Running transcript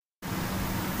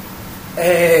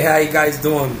Hey, how you guys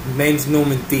doing? Name's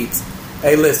Newman Teets.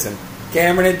 Hey, listen,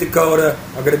 Cameron and Dakota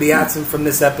are going to be absent from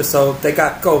this episode. They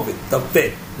got COVID, the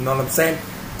fit. You know what I'm saying?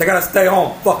 They got to stay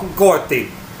home. Fucking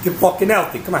quarantine. Get fucking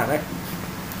healthy. Come on, man.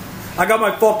 I got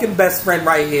my fucking best friend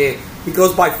right here. He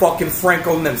goes by fucking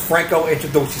Franco Nims. Franco,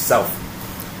 introduce yourself.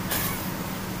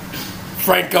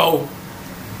 Franco,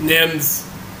 Nims,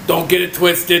 don't get it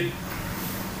twisted.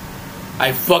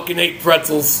 I fucking ate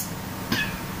pretzels.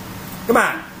 Come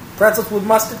on. Pretzels with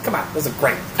mustard? Come on. Those are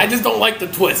great. I just don't like the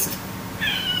twist.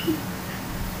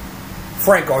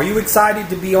 Franco, are you excited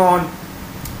to be on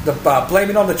the Blame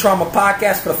It on the Trauma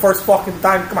podcast for the first fucking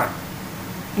time? Come on.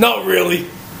 Not really.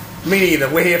 Me neither.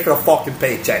 We're here for the fucking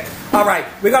paycheck. Alright,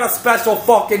 we got a special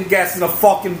fucking guest in the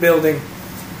fucking building.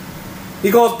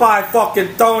 He goes by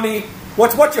fucking Tony.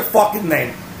 What's your fucking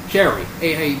name? Gerri.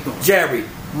 Hey, how you doing? Gerri.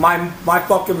 My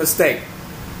fucking mistake.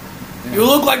 Yeah. You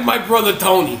look like my brother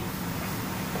Tony.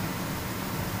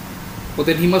 Well,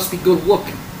 then he must be good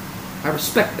looking. I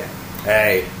respect that.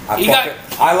 Hey,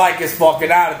 I like his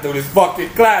fucking attitude. It's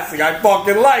fucking classic. I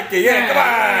fucking like it.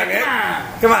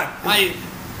 Yeah, come on.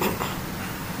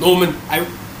 Newman,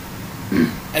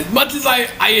 as much as I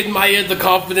admire the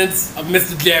confidence of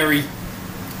Mr. Gerri,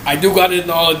 I do gotta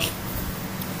acknowledge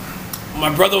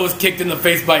my brother was kicked in the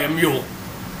face by a mule.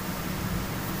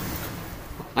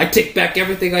 I take back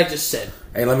everything I just said.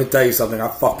 Hey, let me tell you something. I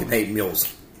fucking hate mules.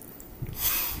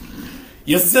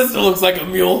 Your sister looks like a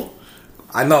mule.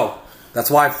 I know.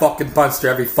 That's why I fucking punched her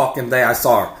every fucking day I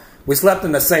saw her. We slept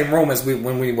in the same room as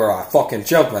when we were fucking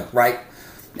children, right?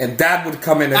 And Dad would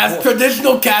come in and... As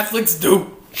traditional Catholics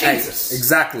do. Jesus. Hey,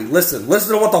 exactly. Listen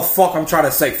to what the fuck I'm trying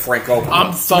to say, Franco.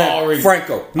 I'm sorry. Nims,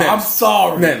 Franco. Nims. I'm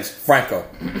sorry. Nims. Franco.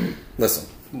 Listen.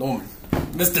 Newman.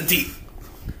 Mr. T.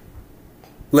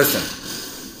 Listen.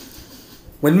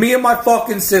 When me and my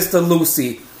fucking sister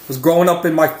Lucy was growing up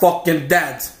in my fucking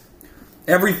dad's,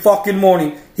 every fucking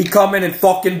morning, he'd come in and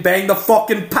fucking bang the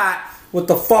fucking pot with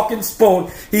the fucking spoon.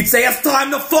 He'd say, it's time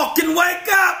to fucking wake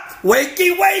up!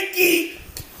 Wakey, wakey!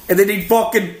 And then he'd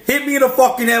fucking hit me in the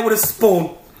fucking head with a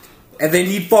spoon. And then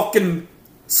he'd fucking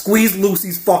squeeze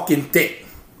Lucy's fucking dick.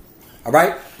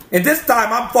 Alright? And this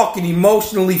time, I'm fucking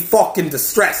emotionally fucking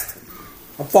distressed.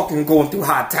 I'm fucking going through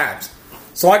hard times.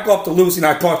 So I go up to Lucy and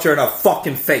I punch her in her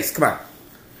fucking face. Come on.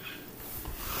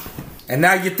 And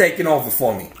now you're taking over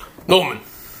for me. Newman,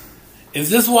 is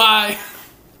this why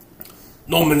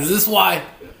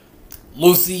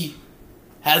Lucy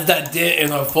has that dent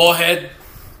in her forehead?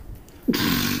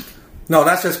 No,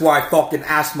 that's just why I fucking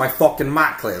asked my fucking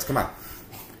math class. Come on.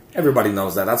 Everybody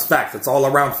knows that. That's fact. It's all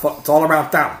around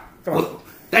town. Come on. Well,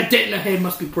 that dent in her head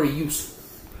must be pretty useful.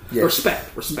 Yeah.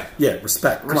 Respect. Yeah,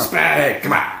 respect. Come on. Hey,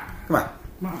 come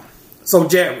on. So,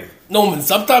 Gerri. Newman,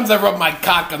 sometimes I rub my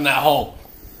cock on that hole.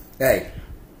 Hey,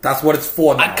 that's what it's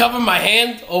for now. I cover my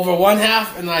hand over one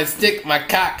half and I stick my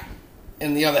cock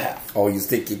in the other half. Oh, you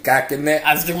stick your cock in there?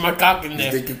 I stick my cock in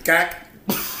there. You stick your cock?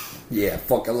 Yeah,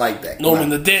 fucking like that. Newman,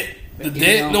 the dent,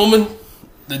 Newman,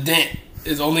 the dent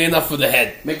is only enough for the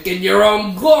head. Making your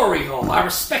own glory hole. I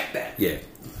respect that. Yeah.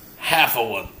 Half of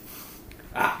one.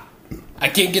 I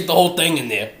can't get the whole thing in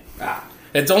there.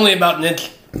 It's only about an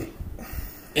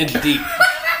inch deep.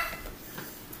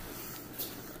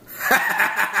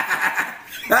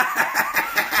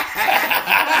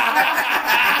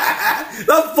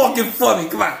 That's fucking funny.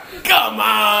 Come on. Come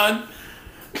on.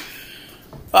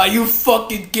 Are you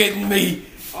fucking kidding me?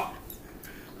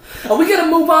 Are we gonna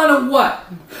move on or what?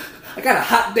 I got a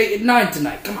hot date at 9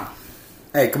 tonight. Come on.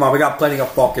 Hey, come on. We got plenty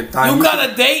of fucking time. You got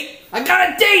a date? I got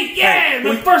a date. Yeah,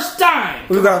 Hey, the first time.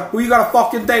 Who you got a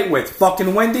fucking date with?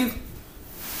 Fucking Wendy?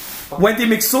 Wendy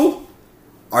McSue?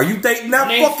 Are you dating that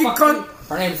fucking cunt?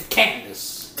 Her name's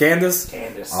Candace. Candace?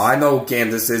 Oh, I know who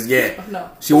Candace is, yeah. No.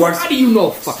 She works... How do you know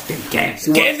fucking Candace?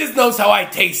 Candace knows how I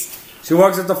taste. She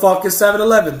works at the fucking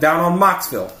 7-Eleven down on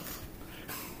Moxville.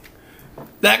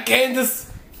 That Candace?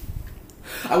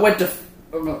 I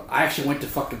actually went to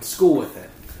fucking school with her.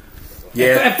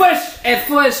 Yeah. At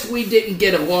first we didn't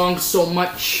get along so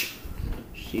much.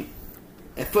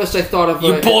 At first I thought of her...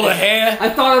 You pulled her hair? I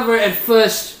thought of her at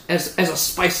first as a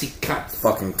spicy cunt.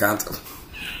 Fucking cunt.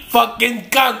 Fucking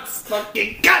cunts.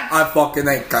 Fucking cunt. I fucking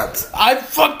hate cunts. I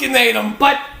fucking hate them.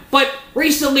 But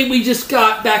recently we just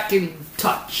got back in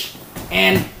touch.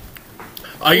 And...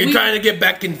 Are you trying to get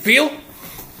back in feel?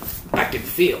 Back in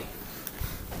feel.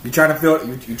 You trying to feel...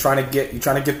 You trying to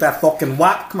get that fucking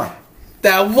what? Come on.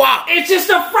 That what? It's just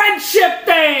a friendship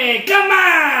thing! Come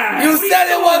on! You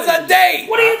said it was a date!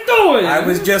 What are you doing? I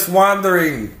was just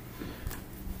wondering.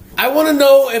 I want to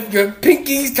know if your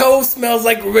pinky toe smells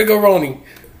like rigoroni.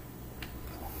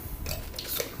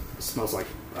 It smells like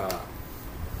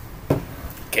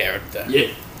character.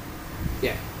 Yeah.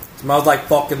 Yeah. Smells like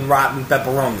fucking rotten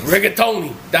pepperoni.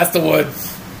 Rigatoni. That's the word.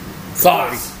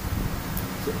 Sorry.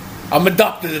 I'm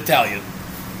adopted Italian.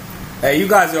 Hey, you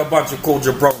guys are a bunch of cool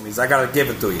jabronis. I gotta give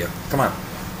it to you. Come on.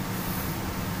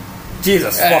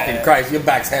 Jesus fucking Christ, your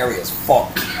back's hairy as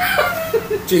fuck.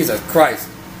 Jesus Christ.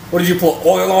 What did you put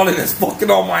oil on it? It's fucking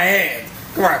on my hand.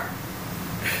 Come on.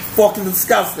 Fucking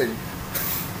disgusting.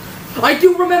 I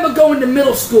do remember going to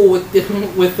middle school with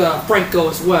Franco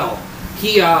as well.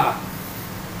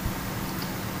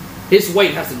 His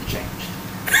weight hasn't changed.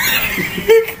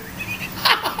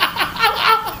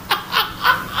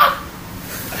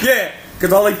 Yeah,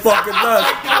 because all he fucking does.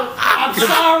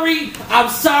 I'm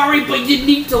sorry, but you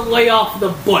need to lay off the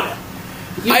butter.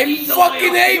 I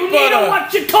fucking hate butter. You need to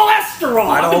watch your cholesterol.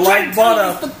 I don't like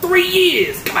butter. For 3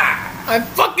 years. Come on. I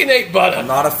fucking hate butter. I'm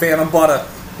not a fan of butter.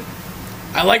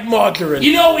 I like margarine.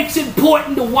 You know it's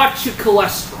important to watch your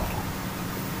cholesterol.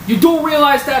 You do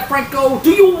realize that, Franco? Do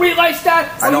you realize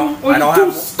that? I don't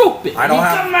too stupid. I don't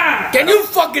have. Come on. Can you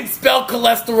fucking spell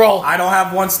cholesterol? I don't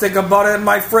have one stick of butter in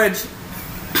my fridge.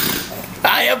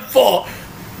 I have 4.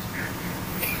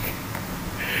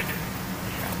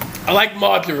 I like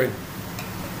margarine.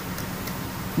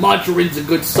 Margarine's a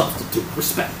good substitute.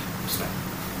 Respect.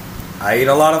 I eat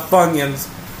a lot of Funyuns.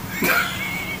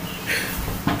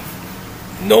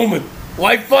 Newman,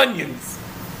 why Funyuns?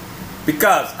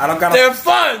 Because I don't gotta. They're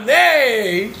fun,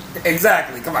 hey!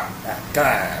 Exactly. Come on. Come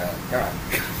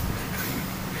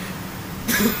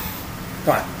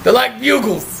on. They're like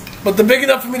bugles, but they're big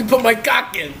enough for me to put my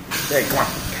cock in. Hey, come on.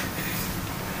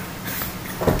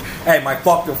 Hey, my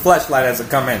fucking fleshlight hasn't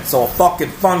come in, so a fucking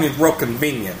Funyun's real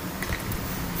convenient.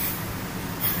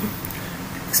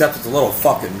 Except it's a little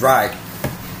fucking dry.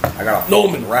 I got a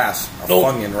fucking rash. A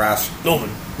Funyun rash. Newman.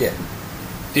 Yeah.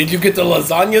 Did you get the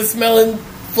lasagna smelling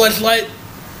fleshlight?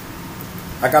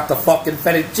 I got the fucking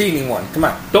fettuccine one. Come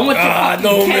on. Don't let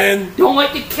the man. Don't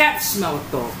let the cat smell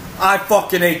it though. I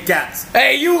fucking hate cats.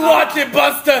 Hey, you watch it,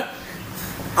 Buster.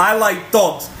 I like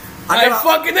dogs. I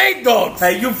fucking hate dogs.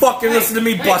 Hey, you fucking listen to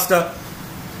me, Buster.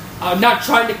 I'm not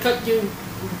trying to cut you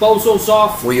bozos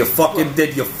off. Well, you fucking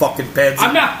did, you fucking pansy.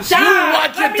 I'm not. Shut You up.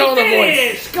 watch your Let tone me of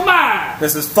finish. Come on.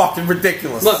 This is fucking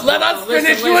ridiculous. Look, Let us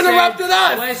finish. You interrupted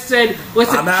us. Listen.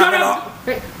 I'm Shut up.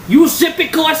 Hey, you zippy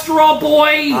cholesterol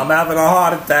boy. I'm having a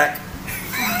heart attack.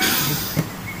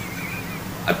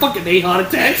 I fucking hate heart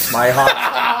attacks. My heart.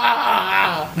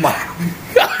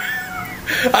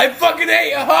 I fucking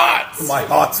hate hearts. My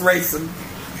heart's racing.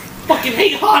 Fucking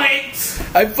hate heartaches.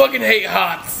 I fucking hate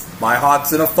hearts. My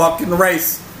heart's in a fucking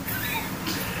race.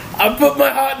 I put my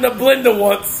heart in a blender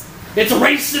once. It's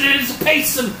racing and it's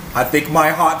pacing. I think my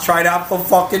heart tried out for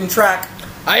fucking track.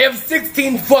 I have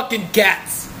 16 fucking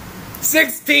cats.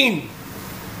 16.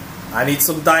 I need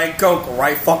some Diet Coke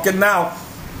right fucking now.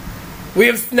 We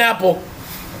have Snapple.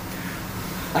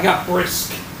 I got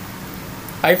brisk.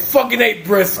 I fucking hate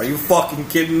brisk. Are you fucking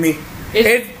kidding me?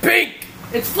 It's pink.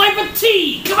 It's flavored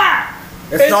tea. Come on.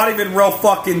 It's not even real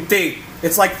fucking tea.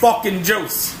 It's like fucking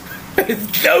juice. It's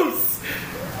juice.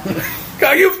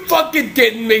 Are you fucking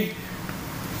kidding me?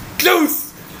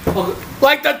 Juice.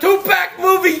 Like the Tupac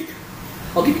movie.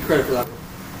 I'll give you credit for that one.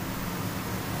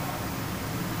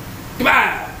 Come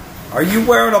on. Are you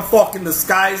wearing a fucking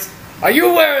disguise? Are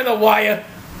you wearing a wire?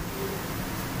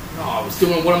 No, I was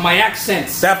doing one of my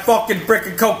accents. That fucking brick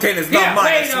of cocaine is not mine.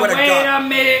 I swear to God.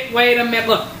 Wait a minute.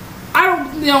 Look, I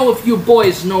don't know if you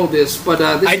boys know this, but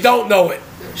I don't know it.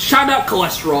 Shout out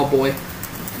cholesterol boy.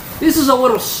 This is a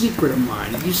little secret of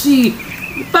mine. You see,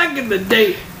 back in the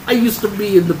day, I used to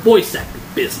be in the voice acting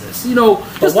business. You know,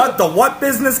 The what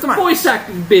business? Come on. voice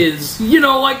acting biz. You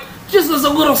know, like just as a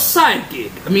little side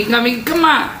gig. I mean, come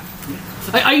on.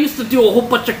 I used to do a whole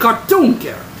bunch of cartoon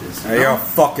characters. Hey, you're a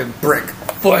fucking brick.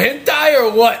 For hentai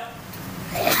or what?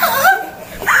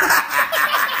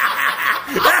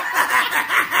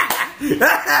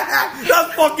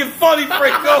 That's fucking funny,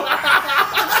 Franco.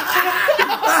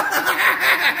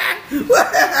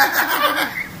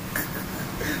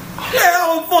 Yeah, that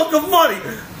was fucking funny.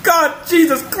 God,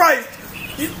 Jesus Christ.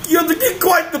 You're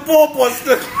quite the ball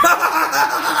buster.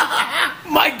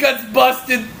 My gut's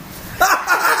busted.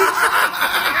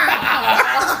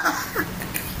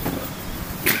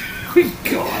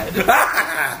 God.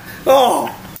 Oh.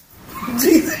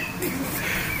 Jesus.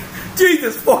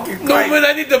 Jesus fucking Christ. Newman,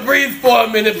 I need to breathe for a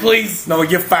minute, please. No,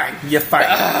 you're fine. You're fine.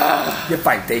 You're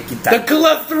fine. Take your time. The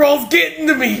cholesterol's getting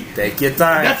to me. Take your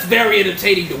time. That's very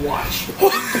entertaining to watch.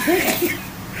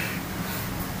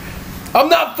 I'm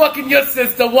not fucking your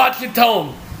sister. Watch your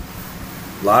tone.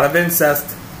 A lot of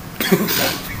incest.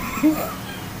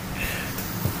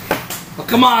 Oh,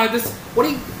 come on, what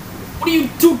are you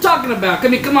two talking about? I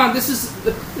mean, come on, this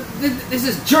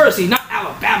is Jersey, not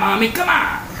Alabama. I mean, come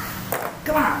on.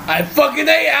 I fucking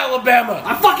hate Alabama.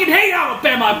 I fucking hate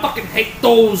Alabama. I fucking hate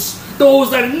those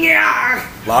that. Yeah.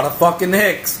 A lot of fucking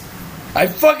hicks. I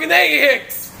fucking hate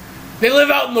hicks. They live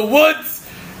out in the woods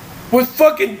with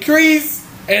fucking trees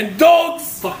and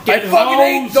dogs. I fucking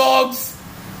hate dogs.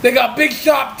 They got big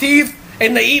sharp teeth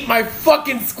and they eat my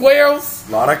fucking squirrels.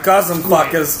 A lot of cousin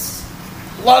fuckers.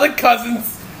 A lot of cousins.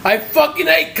 I fucking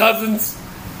hate cousins.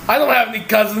 I don't have any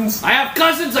cousins. I have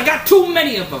cousins. I got too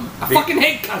many of them. I fucking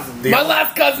hate cousins. My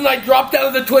last cousin I dropped out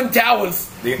of the Twin Towers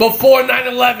before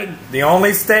 9/11. The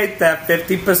only state that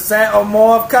 50% or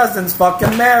more of cousins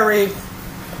fucking marry.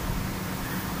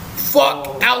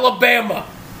 Fuck Alabama.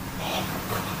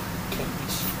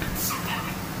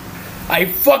 I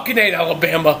fucking hate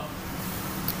Alabama.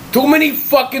 Too many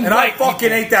fucking And I white fucking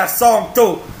people. hate that song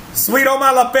too. Sweet Home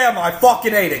Alabama. I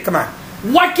fucking hate it. Come on.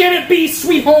 Why can't it be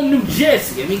Sweet Home New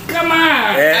Jersey? I mean, come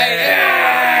on.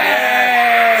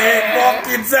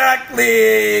 Fuck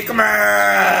exactly. Come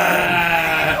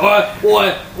on.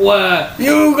 What?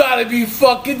 You gotta be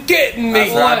fucking kidding me.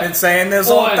 That's what I've been saying this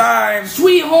whole time.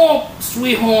 Sweet Home.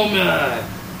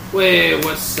 Wait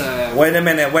a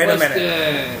minute.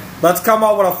 Let's come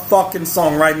up with a fucking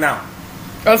song right now.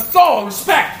 A song?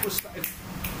 Respect.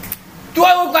 Do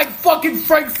I look like fucking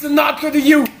Frank Sinatra to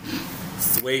you?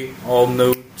 Sweet Home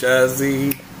New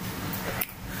Jersey.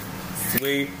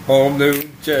 Sweet Home New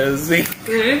Jersey.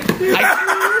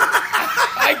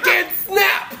 I can't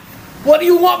snap. What do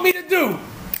you want me to do?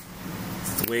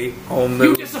 Sweet Home New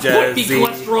You disappoint me, Jersey.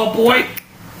 cholesterol boy.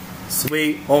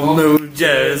 Sweet Home New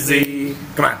Jersey.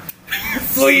 Come on.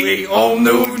 Sweet Home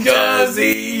New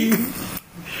Jersey.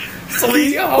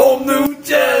 Sweet Home New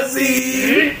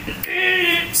Jersey.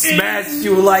 Smash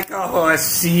you like a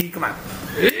horsey. Come on.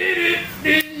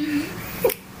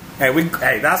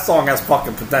 Hey, that song has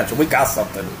fucking potential. We got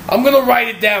something. I'm gonna write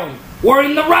it down. We're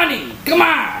in the running. Come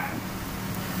on.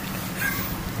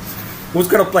 Who's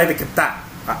gonna play the guitar?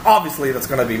 Obviously, that's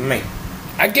gonna be me.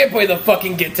 I can't play the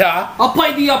fucking guitar. I'll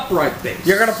play the upright bass.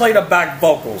 You're gonna play the back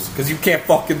vocals because you can't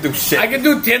fucking do shit. I can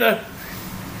do tenor.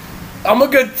 I'm a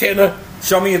good tenor.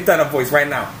 Show me your tenor voice right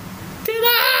now.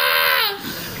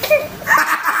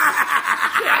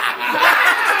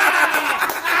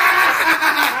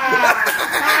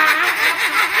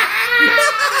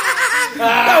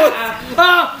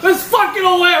 It's fucking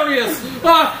hilarious.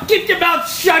 Keep your mouth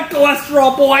shut,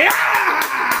 cholesterol boy.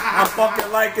 I'm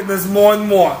fucking liking this more and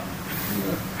more.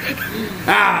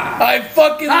 I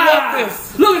fucking love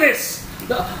this. Look at this.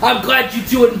 I'm glad you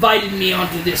two invited me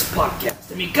onto this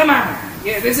podcast. I mean, come on.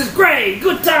 Yeah, this is great.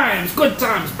 Good times,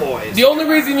 boys. The only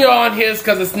reason you're on here is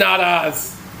because it's not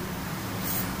ours.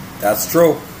 That's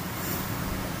true.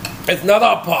 It's not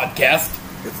our podcast.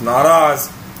 It's not ours.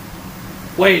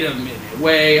 Wait a minute.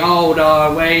 Hold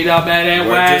on. Wait a minute.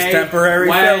 We're just temporary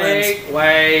villains.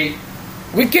 Wait.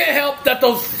 We can't help that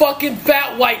those fucking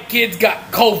fat white kids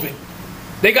got COVID.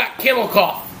 They got kennel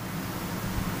cough.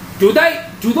 Do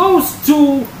those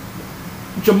two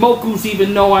Jamokus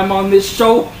even know I'm on this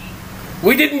show?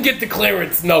 We didn't get the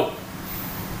clearance, no.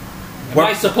 Am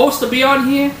I supposed to be on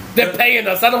here? They're paying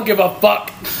us. I don't give a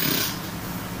fuck.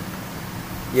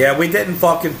 Yeah, we didn't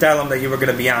fucking tell them that you were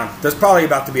gonna be on. There's probably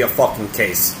about to be a fucking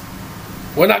case.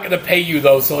 We're not gonna pay you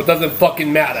though, so it doesn't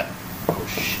fucking matter. Oh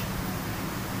shit.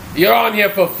 You're on here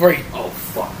for free. Oh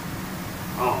fuck.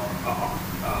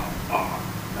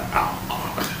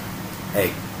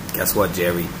 Hey, guess what,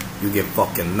 Jerry? You get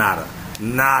fucking nada.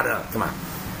 Nada. Come on.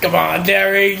 Come on,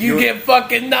 Jerry. You get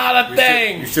fucking not a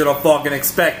thing. You should have fucking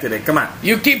expected it. Come on.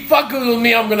 You keep fucking with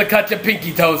me, I'm gonna cut your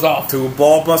pinky toes off. Two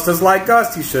ball busters like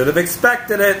us, you should have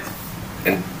expected it.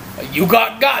 And you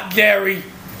got, Jerry.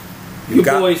 You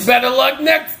boys. Better luck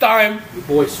next time. You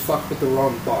boys fucked with the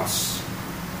wrong boss.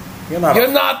 You're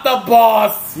not the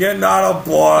boss. You're not a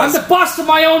boss. I'm the boss of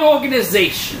my own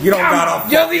organization. You don't got a...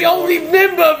 You're the only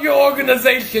member of your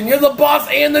organization. You're the boss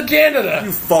and the janitor.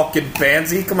 You fucking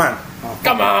pansy. Come on.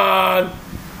 Come on.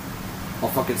 I'll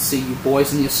fucking see you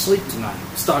boys in your sleep tonight.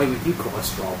 Starting with you,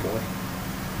 cholesterol boy.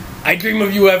 I dream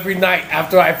of you every night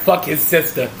after I fuck his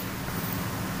sister.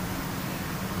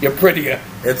 You're prettier.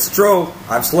 It's true.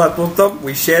 I've slept with them.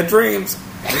 We share dreams.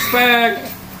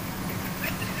 Respect.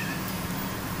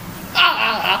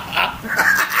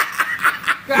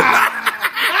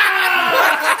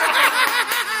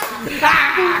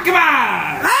 Come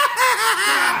on!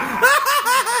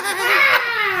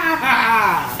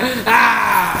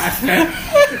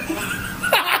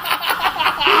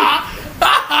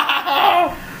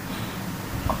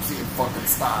 I'm seeing fucking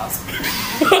stars.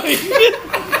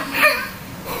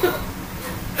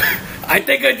 I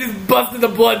think I just busted a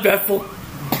blood vessel.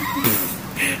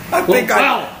 I think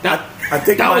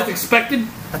that was expected.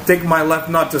 I think my left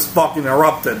nut just fucking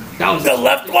erupted. That was the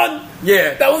left one?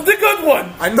 Yeah. That was the good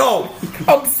one. I know.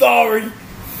 I'm sorry.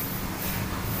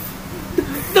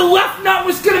 The left nut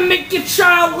was gonna make your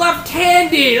child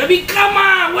left-handed. I mean, come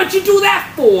on, what'd you do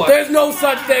that for? There's no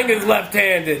such thing as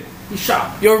left-handed. You shut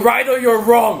up. You're right or you're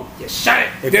wrong. You shut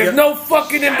it. There's no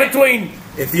fucking in between.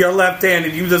 If you're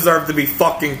left-handed, you deserve to be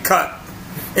fucking cut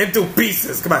into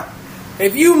pieces. Come on.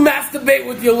 If you masturbate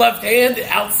with your left hand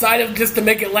outside of just to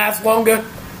make it last longer,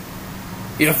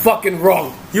 you're fucking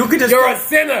wrong. You're a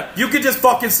sinner. You could just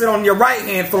fucking sit on your right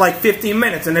hand for like 15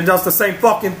 minutes and it does the same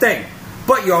fucking thing.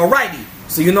 But you're a righty,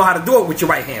 so you know how to do it with your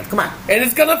right hand. Come on. And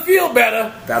it's gonna feel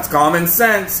better. That's common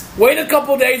sense. Wait a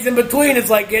couple days in between. It's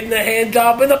like getting a hand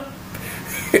job in a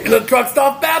truck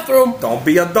stop bathroom. Don't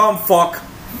be a dumb fuck.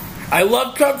 I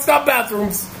love truck stop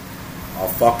bathrooms. I'll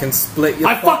fucking split your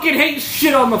I fucking hate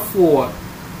shit on the floor.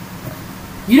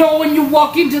 You know when you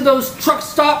walk into those truck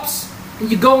stops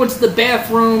and you go into the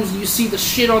bathrooms and you see the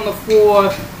shit on the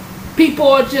floor? People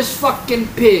are just fucking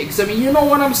pigs. I mean, you know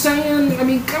what I'm saying? I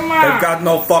mean, come on. They've got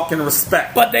no fucking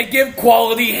respect. But they give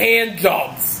quality hand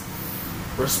jobs.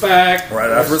 Respect. Right,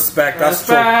 that's respect. That's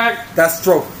Respect. true. That's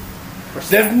true.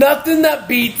 There's nothing that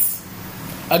beats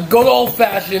a good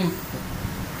old-fashioned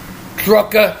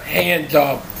trucker hand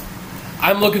job.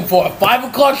 I'm looking for a 5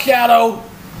 o'clock shadow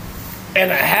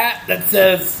and a hat that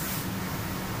says,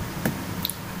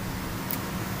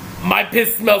 "My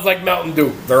piss smells like Mountain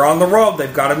Dew." They're on the road.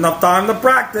 They've got enough time to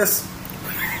practice.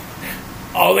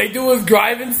 All they do is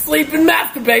drive and sleep and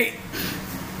masturbate.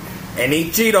 And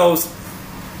eat Cheetos.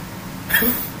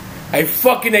 I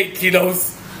fucking hate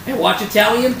Cheetos. And watch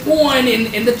Italian porn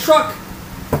in the truck.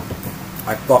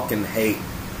 I fucking hate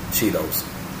Cheetos.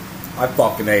 I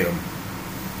fucking hate them.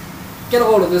 Get a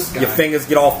hold of this guy. Your fingers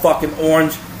get all fucking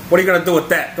orange. What are you gonna do with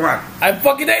that? Come on. I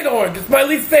fucking hate orange. It's my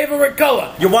least favorite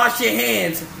color. You wash your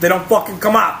hands, they don't fucking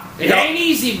come out. It ain't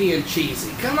easy being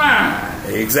cheesy. Come on.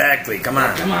 Exactly, come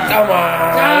on. Come on. Come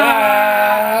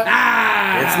on.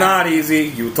 Ah. It's not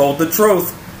easy. You told the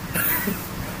truth.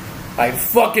 I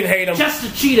fucking hate them. Just the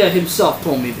cheetah himself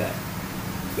told me that.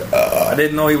 I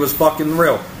didn't know he was fucking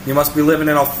real. You must be living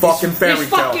in a fucking fairy This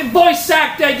tale. fucking voice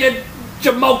actor, you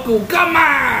Jamoku. Come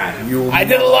on. I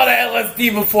did a lot of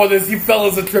LSD before this. You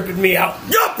fellas are tripping me out.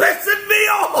 You're pissing me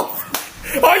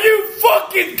off! Are you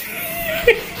fucking...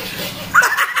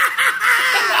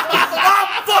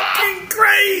 I'm fucking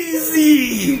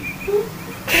crazy!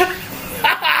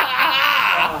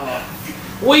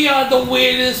 We are the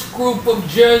weirdest group of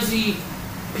Jersey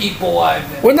people I've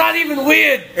ever. We're not even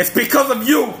weird. It's because of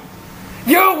you.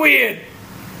 You're weird.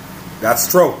 That's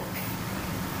true.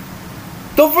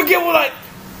 Don't forget what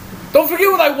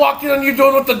I walked in on you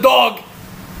doing with the dog.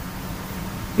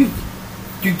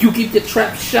 You keep the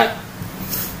trap shut.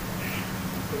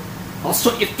 I'll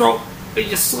slit your throat in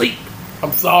your sleep.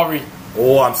 I'm sorry.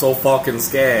 Oh, I'm so fucking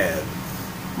scared.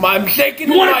 I'm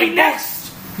shaking. You want to be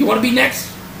next? You want to be next?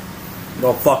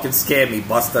 Don't fucking scare me,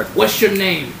 Buster. What's your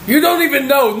name? You don't even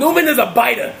know. Newman is a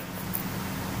biter.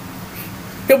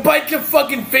 He'll bite your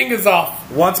fucking fingers off.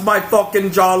 Once my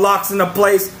fucking jaw locks into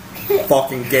place,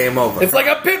 fucking game over. It's like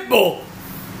a pit bull.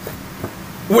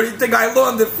 Where do you think I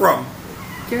learned it from?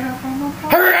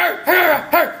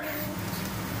 Her.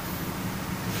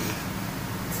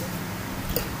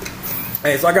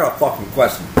 Hey, so I got a fucking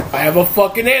question. I have a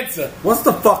fucking answer. What's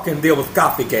the fucking deal with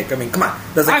coffee cake? I mean, come on.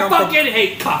 Does it I come fucking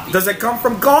hate coffee. Does it come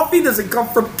from coffee? Does it come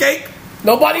from cake?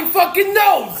 Nobody fucking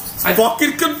knows. It's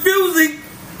fucking confusing.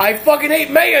 I fucking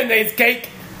hate mayonnaise cake.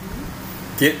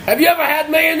 Have you ever had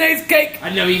mayonnaise cake?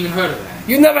 I never even heard of that.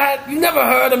 You never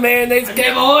heard of mayonnaise I cake?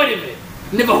 never heard of it.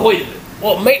 Never heard of it.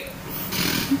 Well,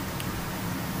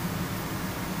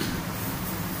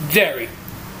 Jerry,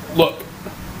 look,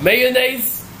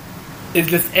 mayonnaise is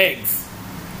just eggs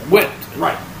whipped.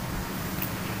 Right.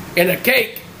 In a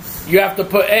cake, you have to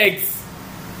put eggs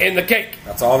in the cake.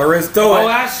 That's all there is to Oh, it.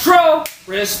 that's true.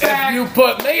 Respect. If you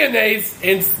put mayonnaise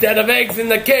instead of eggs in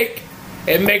the cake,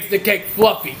 it makes the cake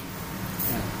fluffy.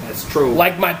 That's true.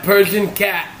 Like my Persian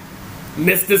cat,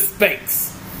 Mr.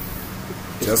 Sphinx.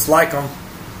 Just like them.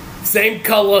 Same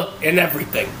color and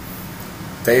everything.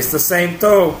 Tastes the same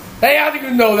too. Hey, how do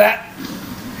you know that?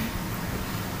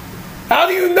 How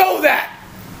do you know that?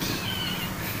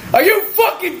 Are you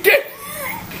fucking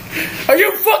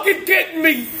kidding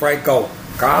me? Franco,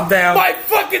 calm down. My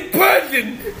fucking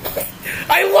Persian.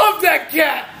 I love that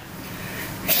cat.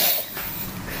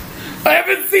 I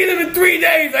haven't seen him in 3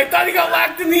 days. I thought he got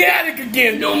locked in the attic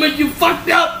again. Newman, you fucked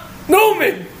up.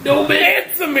 Newman. Newman.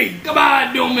 Answer me. Come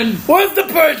on, Newman. Where's the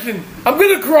Persian? I'm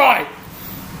gonna cry.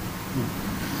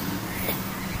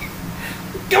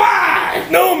 Come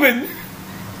on, Newman.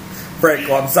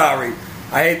 Franco, I'm sorry.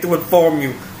 I hate to inform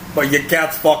you, but your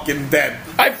cat's fucking dead.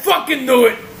 I fucking knew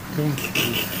it.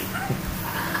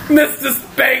 Mr.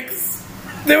 Spanks,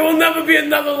 there will never be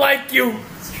another like you.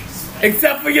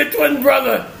 Except for your twin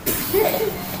brother.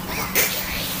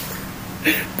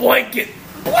 Blanket.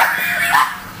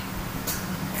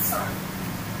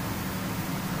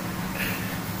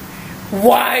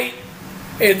 White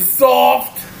and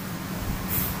soft.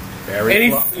 Very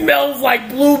And he smells like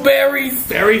blueberries.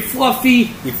 very fluffy.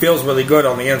 He feels really good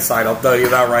on the inside, I'll tell you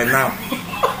that right now.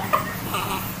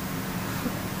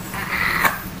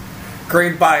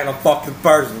 Green pie and a fucking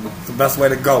person. It's the best way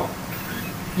to go.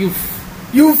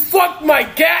 You fucked my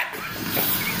cat.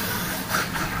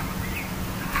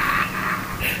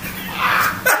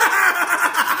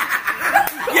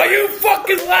 Are you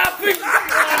fucking laughing?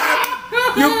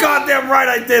 You goddamn right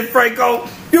I did, Franco.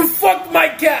 You fucked my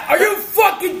cat. Are you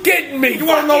fucking kidding me? You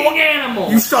wanna know what?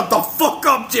 Animal. You shut the fuck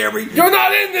up, Jerry. You're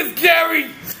not in this, Gerri.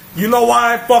 You know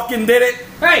why I fucking did it?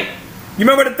 Hey, You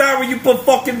remember the time when you put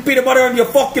fucking peanut butter on your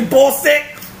fucking ball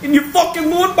sack? And you fucking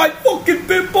ruined my fucking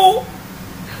pit bull?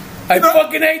 I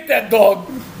fucking hate that dog.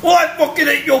 Well, I fucking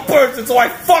ate your person, so I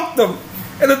fucked him.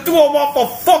 And then threw him off a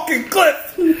fucking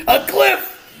cliff. A cliff.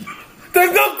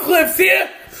 There's no cliffs here.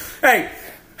 Hey,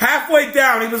 halfway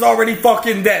down, he was already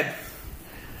fucking dead.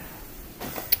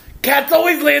 Cats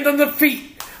always land on their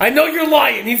feet. I know you're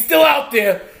lying. He's still out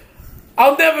there.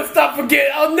 I'll never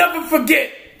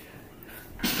forget.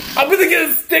 I'm gonna get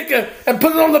a sticker and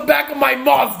put it on the back of my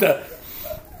Mazda.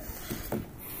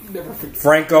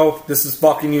 Franco, this is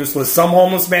fucking useless. Some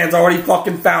homeless man's already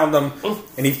fucking found them,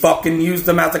 and he fucking used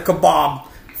them as a kebab.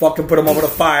 Fucking put them over the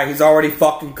fire. He's already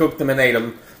fucking cooked them and ate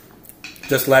them.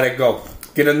 Just let it go.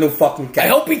 Get a new fucking cat. I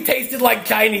hope he tasted like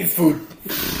Chinese food.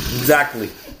 Exactly.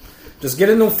 Just get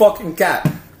a new fucking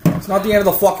cat. It's not the end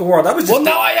of the fucking world. I was just. Well,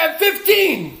 now I have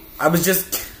 15. I was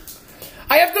just.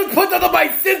 I have to put that on my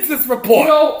census you report.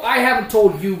 know, I haven't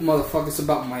told you motherfuckers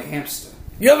about my hamster.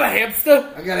 You have a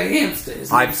hamster? I got a hamster.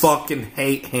 His I name's- fucking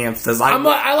hate hamsters. I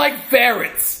like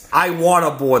ferrets. I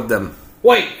waterboard them.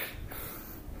 Wait.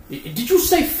 Did you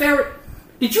say ferret?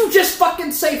 Did you just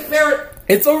fucking say ferret?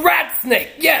 It's a rat snake,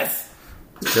 yes.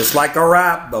 Just like a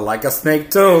rat, but like a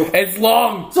snake too. It's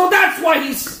long. So that's why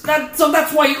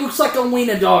that's why he looks like a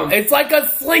wiener dog. It's like a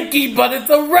slinky, but it's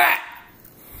a rat.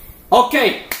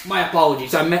 Okay, my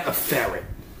apologies. I meant a ferret.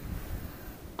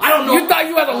 I don't know. You thought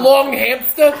you had a long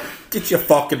hamster? Get your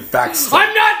fucking facts straight.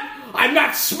 I'm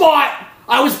not smart.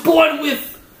 I was born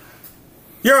with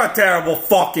You're a terrible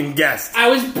fucking guest.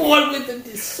 a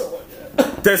disorder.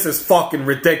 This is fucking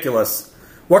ridiculous.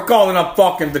 We're calling up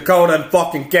fucking Dakota and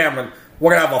fucking Cameron.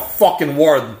 We're gonna have a fucking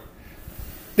word.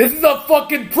 This is a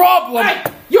fucking problem. Hey,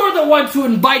 you're the ones who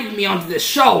invited me onto this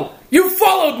show. You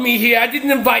followed me here. I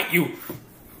didn't invite you.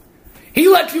 He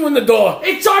let you in the door.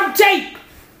 It's on tape.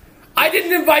 I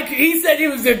didn't invite you. He said he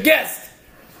was your guest.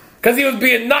 Because he was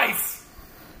being nice.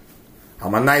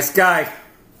 I'm a nice guy.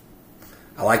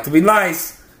 I like to be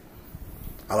nice.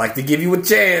 I like to give you a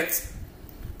chance.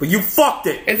 But you fucked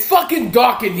it. It's fucking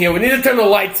dark in here. We need to turn the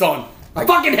lights on. I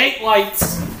fucking hate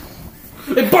lights.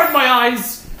 It burned my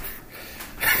eyes.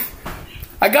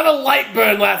 I got a light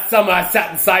burn last summer. I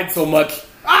sat inside so much.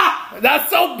 Ah! That's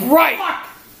so bright. Fuck!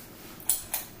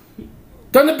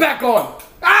 Turn it back on.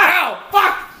 Ow!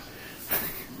 Fuck!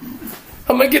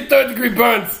 I'm gonna get 3rd-degree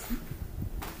burns.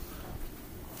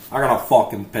 I gotta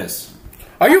fucking piss.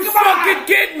 Are you fucking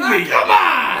kidding me? Come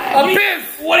on! A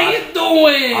piss. What are you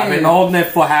doing? I've been holding it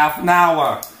for half an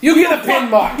hour. You get a pin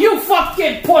mark. You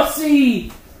fucking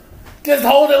pussy! Just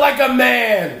hold it like a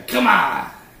man. Come on!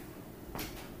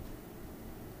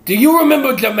 Do you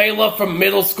remember Jamela from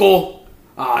middle school?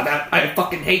 I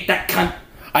fucking hate that cunt.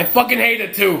 I fucking hate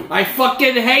her too. I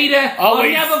fucking hate her.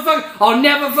 Always. I'll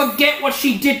never forget what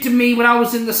she did to me when I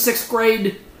was in the 6th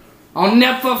grade. I'll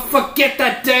never forget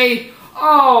that day.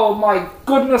 Oh my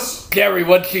goodness. Gerri,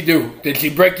 what'd she do? Did she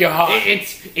break your heart?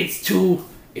 It's too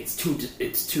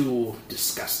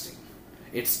disgusting.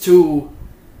 It's too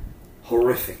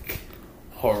horrific.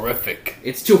 Horrific.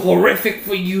 It's too horrific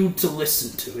for you to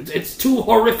listen to. It's too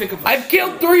horrific of a I've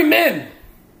killed 3 men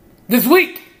this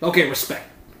week. Okay, respect.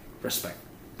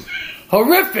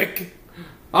 Horrific.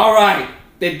 Alright,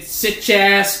 then sit your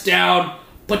ass down,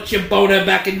 put your boner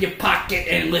back in your pocket,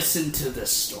 and listen to the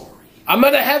story. I'm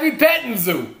at a heavy petting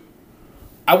zoo.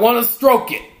 I want to stroke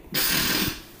it.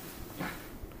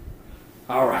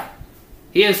 Alright,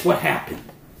 here's what happened.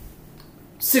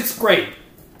 6th grade.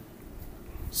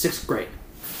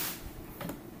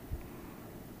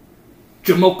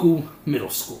 Jamoku Middle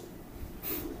School.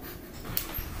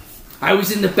 I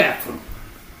was in the bathroom,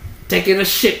 taking a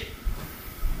shit.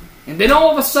 And then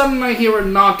all of a sudden I hear a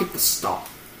knock at the stall.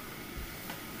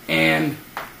 And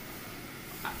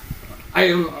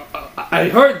I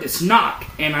heard this knock,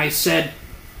 and I said,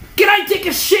 "Can I take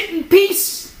a shit in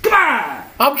peace? Come on!"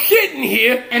 I'm shitting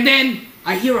here. And then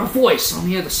I hear a voice on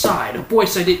the other side, a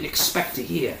voice I didn't expect to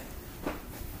hear.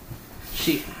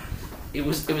 It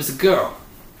was a girl.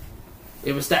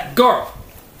 It was that girl.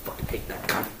 Fucking hate that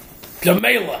cunt.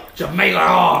 Jamela.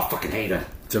 Oh, I fucking hate her.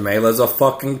 Jamela's a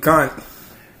fucking cunt.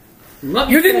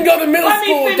 You didn't go to middle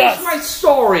school with us. Let me finish my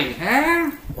story,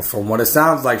 huh? Well, from what it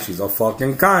sounds like, she's a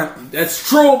fucking cunt. That's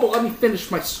true, but let me finish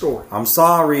my story. I'm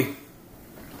sorry.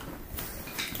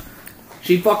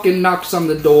 She fucking knocks on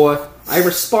the door. I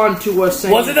respond to her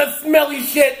saying... Was it a smelly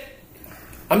shit?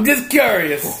 I'm just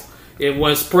curious. It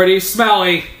was pretty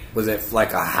smelly. Was it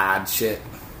like a hard shit?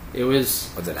 It was...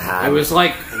 Was it hard? It was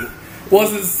like...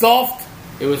 Was it soft?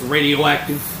 It was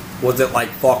radioactive. Was it like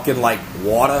fucking like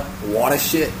water? Water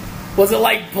shit? Was it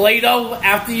like Play-Doh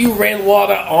after you ran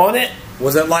water on it?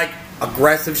 Was it like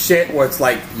aggressive shit where it's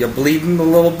like you're bleeding a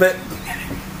little bit?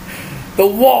 The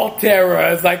wall terror,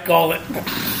 as I call it.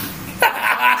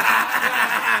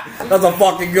 That's a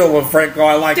fucking good one, Franco.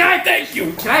 I like it. Thank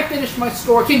you. Can I finish my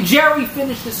story? Can Gerri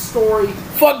finish his story?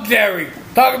 Fuck Gerri.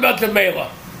 Talk about Jamela.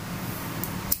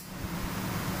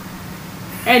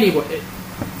 Anyway,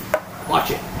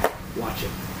 watch it.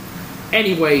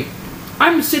 Anyway,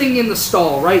 I'm sitting in the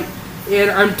stall, right? And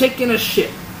I'm taking a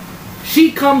shit.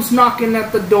 She comes knocking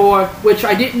at the door, which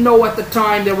I didn't know at the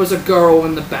time there was a girl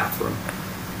in the bathroom.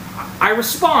 I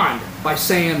respond by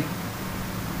saying,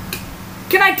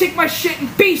 "Can I take my shit in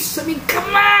peace? I mean,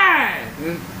 come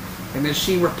on!" And then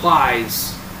she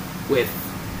replies with,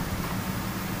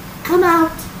 "Come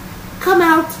out.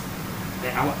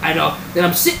 I know. Then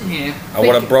I'm sitting here. I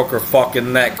would have broke her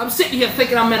fucking neck. I'm sitting here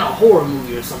thinking I'm in a horror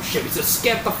movie or some shit. It just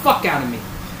scared the fuck out of me.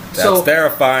 That's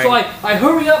terrifying. So I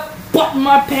hurry up, button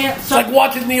my pants It's up. like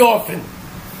watching The Orphan.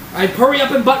 I hurry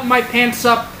up and button my pants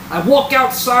up. I walk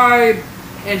outside,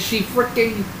 and she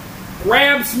freaking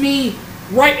grabs me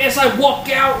right as I walk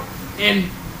out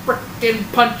and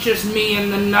freaking punches me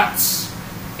in the nuts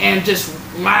and just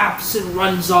laughs and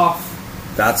runs off.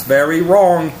 That's very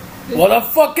wrong. What a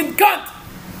fucking cunt!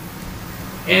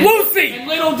 And, Lucy! And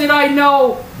little did I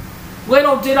know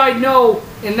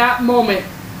in that moment.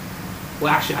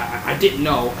 Well, actually, I didn't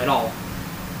know at all.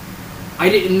 I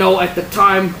didn't know at the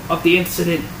time of the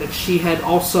incident that she had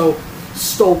also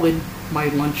stolen my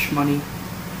lunch money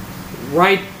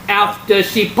right after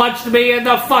she punched me in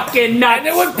the fucking nuts. And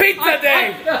it was pizza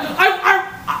day!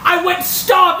 I went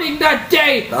starving that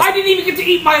day. I didn't even get to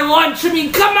eat my lunch. I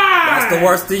mean, come on! That's the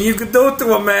worst thing you could do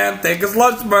to a man. Take his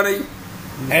lunch money.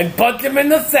 And punch him in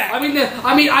the sack. I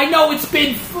mean, I know it's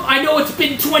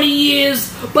been 20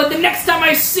 years, but the next time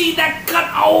I see that cut,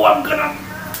 I'm gonna.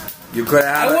 You could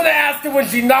have. I would have asked her when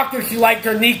she knocked her if she liked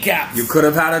her kneecaps. You could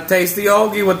have had a tasty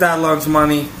hoagie with that lunch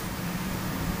money.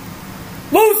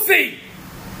 Lucy!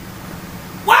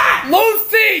 What?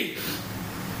 Lucy!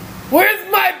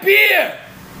 Where's my beer?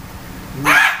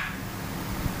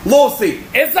 Lucy!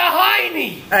 It's a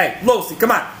Heine! Hey, Lucy,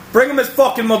 come on. Bring him his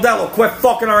fucking Modelo. Quit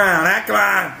fucking around, huh? Come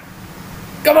on.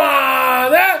 Come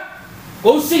on, eh?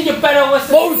 Lucy, you better listen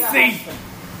to your Lucy! husband.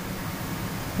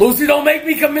 Lucy, don't make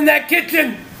me come in that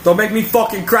kitchen! Don't make me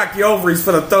fucking crack your ovaries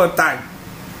for the third time.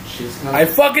 I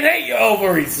fucking hate your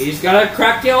ovaries! He's gonna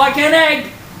crack you like an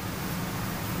egg.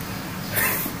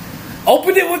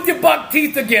 Open it with your buck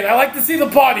teeth again. I like to see the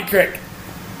party trick.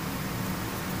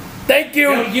 Thank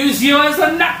you. He'll use you as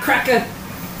a nutcracker.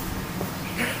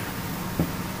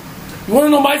 You want to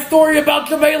know my story about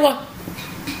Jamela?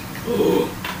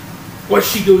 What'd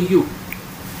she do to you?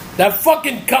 That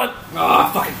fucking cunt. Oh,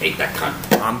 I fucking hate that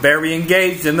cunt. I'm very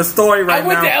engaged in the story right I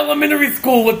went now. to elementary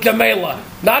school with Jamela.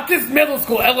 Not just middle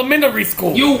school, elementary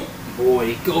school. Boy,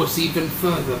 it goes even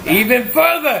further back. Even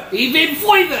further. Even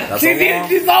further.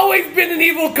 She's always been an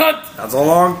evil cunt. That's a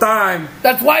long time.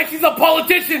 That's why she's a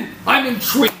politician. I'm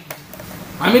intrigued.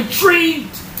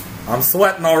 I'm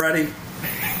sweating already.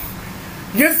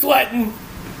 You're sweating.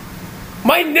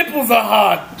 My nipples are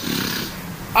hard.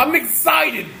 I'm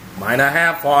excited. Mine are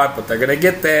half hard, but they're gonna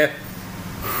get there.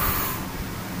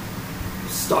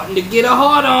 Starting to get a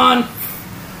hard on.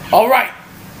 All right.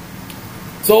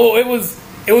 So it was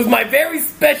my very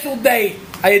special day.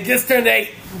 I had just turned 8.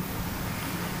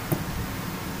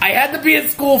 I had to be at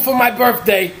school for my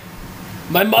birthday.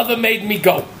 My mother made me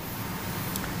go.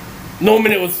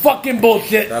 Newman, it was fucking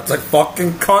bullshit. That's a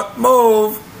fucking cunt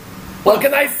move. What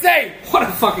can I say? What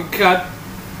a fucking cut.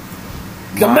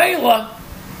 Jamela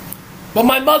But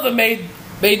my mother made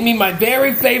me my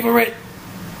very favorite,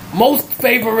 most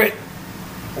favorite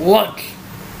lunch.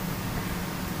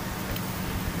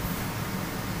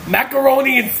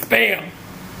 Macaroni and Spam.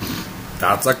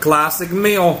 That's a classic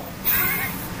meal.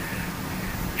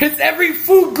 It's every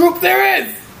food group there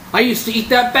is. I used to eat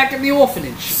that back in the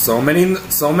orphanage. So many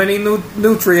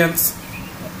nutrients.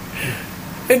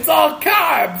 It's all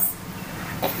carbs.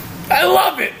 I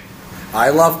love it. I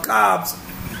love carbs.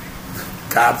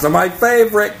 Carbs are my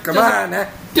favorite. Come on, eh?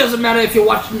 Doesn't matter if you're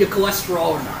watching your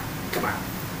cholesterol or not. Come on.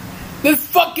 This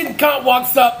fucking cunt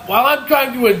walks up while I'm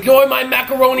trying to enjoy my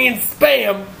macaroni and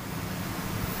Spam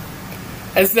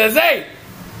and says, "Hey,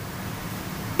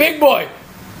 big boy,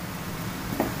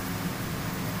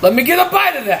 let me get a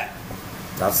bite of that."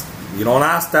 You don't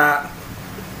ask that.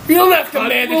 You don't have to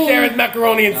man to share his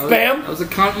macaroni and Spam. That was a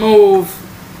cunt move.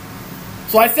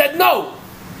 So I said no.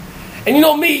 And you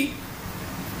know me,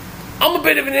 I'm a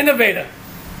bit of an innovator.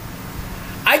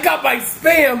 I got my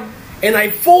Spam and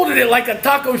I folded it like a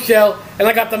taco shell, and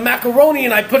I got the macaroni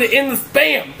and I put it in the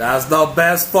Spam. That's the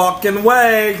best fucking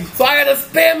way. So I had a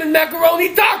Spam and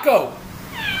macaroni taco.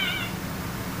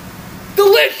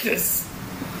 Delicious.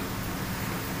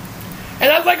 And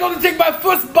as I go to take my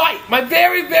first bite, my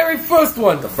very, very first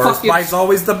one, The first bite's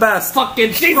always the best.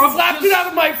 Fucking she slapped it out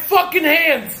of my fucking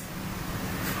hands.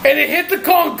 And it hit the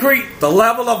concrete. The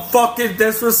level of fucking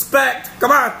disrespect.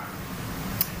 Come on.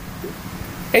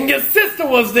 And your sister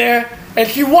was there, and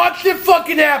she watched it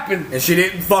fucking happen. And she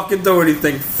didn't fucking do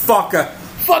anything. Fuck her.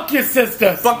 Fuck your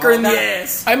sister. Fuck her in the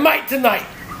ass. I might tonight.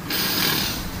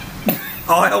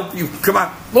 I'll help you. Come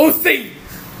on. Lucy,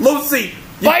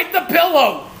 bite the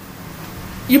pillow.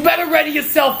 You better ready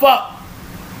yourself up.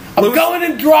 I'm Lucy. going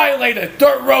in dry later,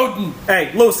 dirt rodent.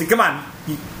 Hey, Lucy, come on.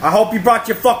 I hope you brought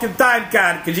your fucking time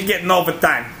card, because you're getting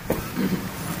overtime.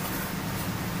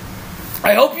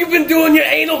 I hope you've been doing your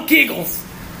anal kegels,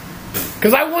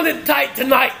 because I want it tight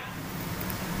tonight.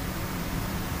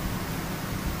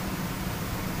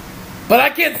 But I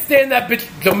can't stand that bitch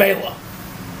Jamela.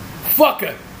 Fuck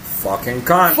her. Fucking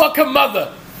cunt. Fuck her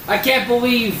mother. I can't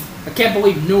believe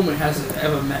Newman hasn't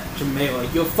ever met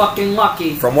Jamela. You're fucking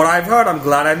lucky. From what I've heard, I'm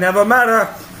glad I never met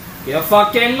her. You're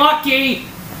fucking lucky.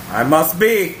 I must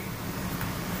be.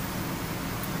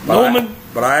 Newman.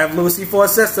 But I have Lucy for a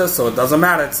sister, so it doesn't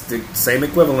matter. It's the same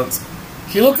equivalence.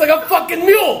 She looks like a fucking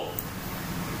mule.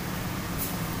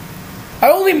 I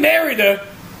only married her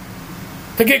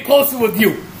to get closer with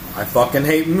you. I fucking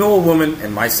hate mule women,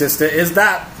 and my sister is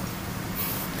that.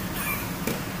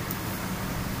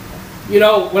 You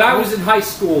know, when I was in high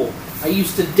school, I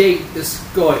used to date this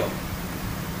girl.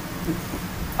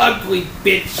 Ugly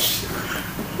bitch.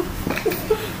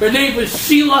 Her name was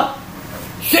Sheila.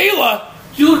 Sheila?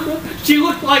 She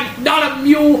looked like not a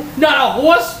mule, not a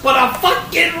horse, but a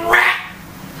fucking rat.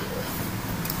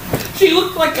 She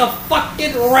looked like a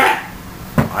fucking rat.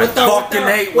 I fucking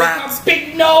hate rats. With a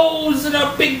big nose and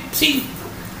a big teeth.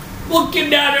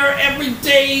 Looking at her every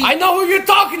day. I know who you're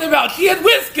talking about. She had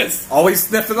whiskers. Always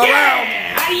sniffing around.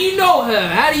 Yeah. How do you know her?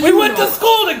 How do you We know went to her?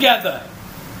 school together.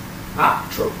 Ah,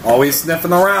 true. Always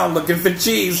sniffing around, looking for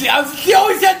cheese. She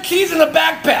always had keys in a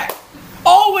backpack.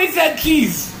 Always had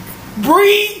keys.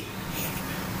 Bree.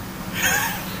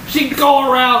 She'd go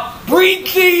around. Bree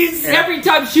cheese. Every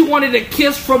time she wanted a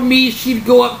kiss from me, she'd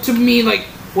go up to me like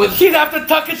with. She'd have to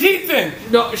tuck her teeth in.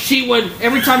 No, she would.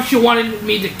 Every time she wanted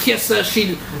me to kiss her,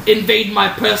 she'd invade my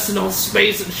personal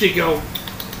space, and she'd go.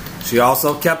 She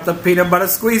also kept the peanut butter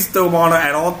squeeze tube on her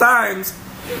at all times.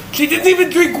 She didn't even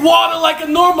drink water like a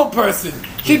normal person.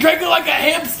 She drank it like a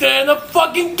hamster in a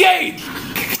fucking cage.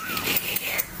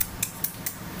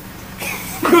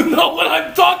 You know what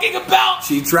I'm talking about?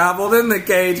 She traveled in the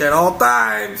cage at all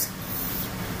times.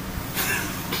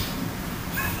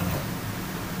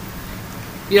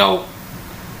 You know,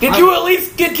 Did you at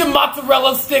least get your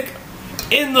mozzarella stick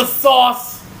in the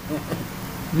sauce?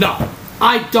 no.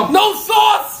 I dumped. No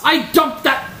sauce! I dumped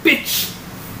that bitch.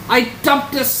 I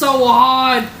dumped her so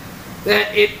hard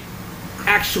that it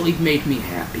actually made me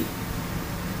happy.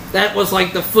 That was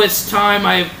like the first time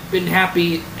I've been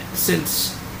happy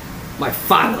since my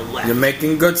father left. You're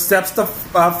making good steps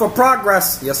for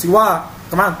progress. Yes, you are.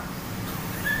 Come on.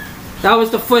 That was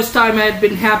the first time I had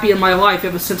been happy in my life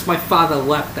ever since my father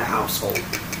left the household.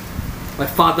 My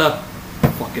father,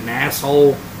 fucking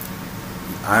asshole.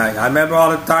 I remember all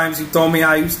the times you told me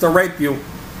I used to rape you.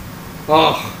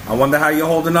 Oh, I wonder how you're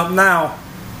holding up now.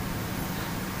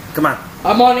 Come on.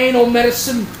 I'm on anal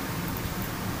medicine.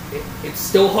 It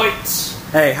still hurts.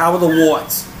 Hey, how are the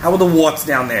warts? How are the warts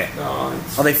down there? Oh,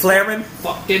 it's Are they flaring?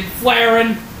 fucking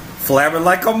flaring. Flaring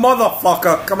like a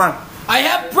motherfucker. Come on. I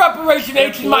have Preparation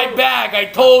H in my bag, I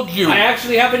told you. I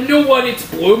actually have a new one. It's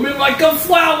blooming like a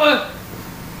flower.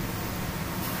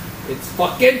 It's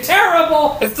fucking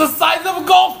terrible. It's the size of a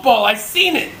golf ball. I've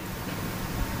seen it.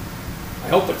 I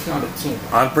hope it's not a tumor.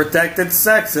 Unprotected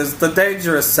sex is the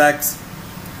dangerous sex.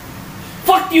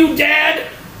 Fuck you, Dad.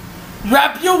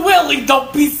 Wrap your willy,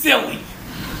 don't be silly.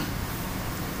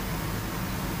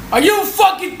 Are you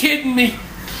fucking kidding me?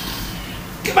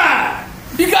 Come on.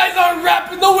 You guys aren't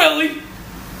wrapping the willy.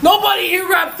 Nobody here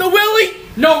wraps the willy.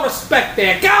 No respect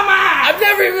there. Come on. I've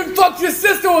never even fucked your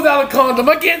sister without a condom.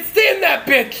 I can't stand that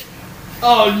bitch.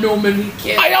 Oh, Newman, we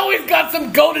can't. I always got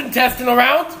some goat intestine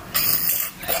around.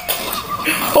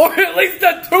 Or at least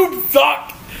the tube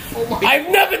sucked. Oh my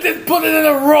I've never just put it in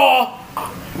a raw.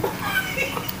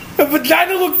 The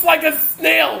vagina looks like a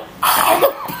snail.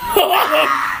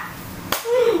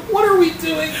 What are we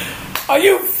doing? Are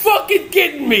you fucking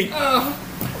kidding me?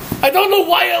 I don't know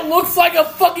why it looks like a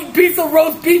fucking piece of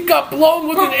roast beef got blown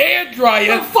with an air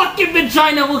dryer. The fucking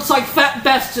vagina looks like Fat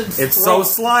Bastion's It's throat.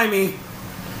 so slimy.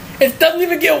 It doesn't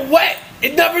even get wet.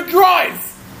 It never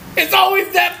dries. It's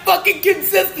always that fucking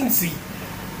consistency.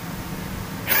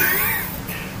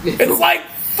 It's like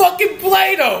fucking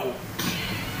Play-Doh.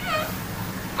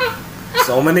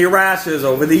 So many rashes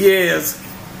over the years.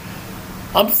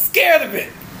 I'm scared of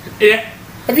it. Yeah.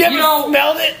 Have you ever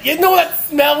smelled it? You know that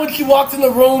smell when she walks in the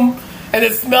room and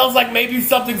it smells like maybe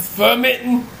something's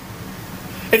fermenting?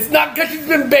 It's not because she's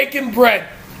been baking bread.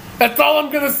 That's all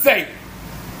I'm gonna say.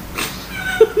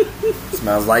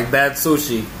 Smells like bad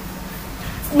sushi.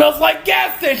 Smells like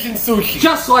gas station sushi.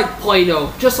 Just like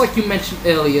Play-Doh, just like you mentioned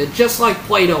earlier, just like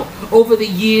Play-Doh. Over the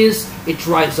years, it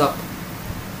dries up.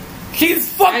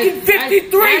 She's fucking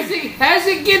 53. As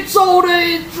it gets older,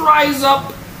 it dries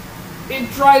up. It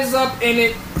dries up and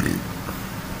it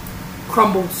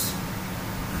crumbles.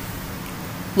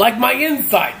 Like my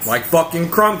insides. Like fucking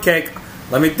crumb cake.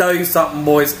 Let me tell you something,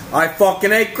 boys. I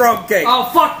fucking ate crumb cake. Oh,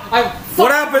 fuck.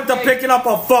 What happened to picking up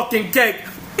a fucking cake,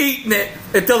 eating it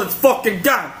until it's fucking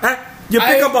gone? Huh? You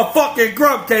pick up a fucking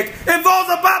crumb cake, it falls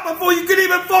apart before you can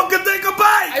even fucking take a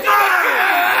bite.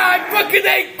 I fucking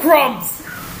ate crumbs.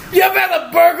 You ever had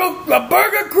a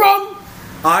burger crumb?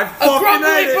 I fucking crumbly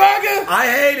hate it. burger? I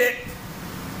hate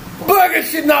it. Burgers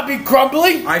should not be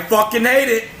crumbly. I fucking hate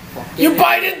it. You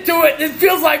bite into it and it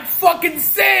feels like fucking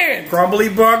sand. Crumbly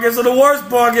burgers are the worst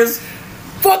burgers.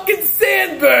 Fucking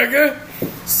sand burger.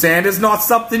 Sand is not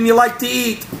something you like to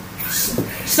eat.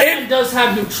 Sand does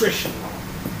have nutrition.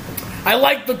 I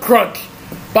like the crunch,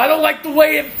 but I don't like the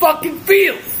way it fucking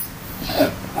feels.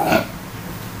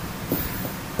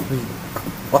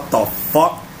 What the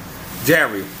fuck?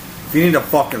 Gerri, if you need to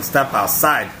fucking step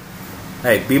outside,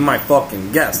 hey, be my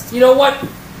fucking guest. You know what?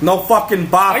 No fucking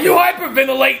bother. Are you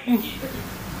hyperventilating?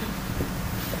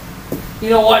 You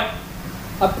know what?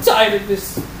 I'm tired of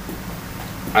this.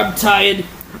 I'm tired.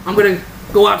 I'm gonna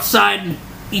go outside and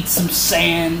eat some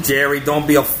sand. Gerri, don't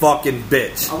be a fucking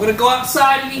bitch. I'm gonna go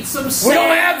outside and eat some sand. We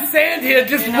don't have sand here,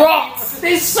 just rocks.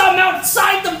 There's some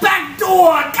outside the back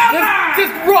door. Come on!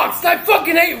 Just rocks. I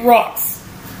fucking hate rocks.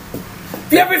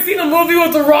 You ever seen a movie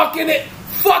with a rock in it?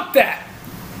 Fuck that.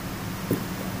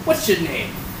 What's your name?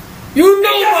 You know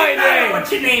It my doesn't matter name.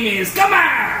 what your name is. Come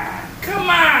on! Come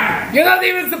on! You're not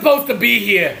even supposed to be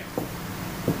here.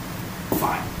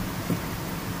 Fine.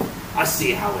 I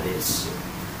see how it is.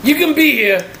 You can be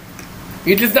here.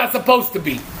 You're just not supposed to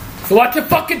be. So watch your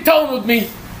fucking tone with me.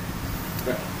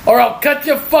 Or I'll cut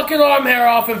your fucking arm hair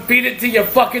off and feed it to your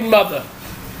fucking mother.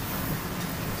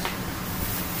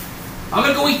 I'm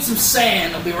gonna go eat some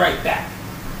sand. I'll be right back.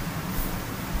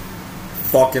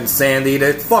 Fucking sand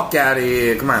eater. Fuck out of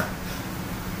here. Come on.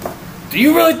 Do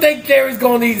you really think Gerri's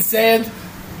gonna eat sand?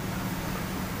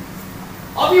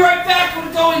 I'll be right back.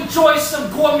 I'm gonna go enjoy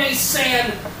some gourmet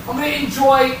sand. I'm gonna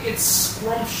enjoy its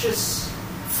scrumptious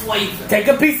flavor. Take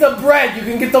a piece of bread. You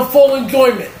can get the full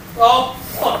enjoyment. Oh,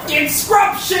 fucking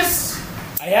scrumptious!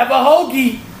 I have a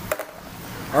hoagie.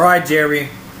 Alright, Gerri.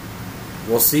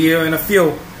 We'll see you in a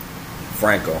few.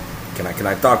 Franco, can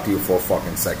I talk to you for a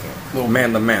fucking second? No.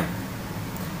 Man to man.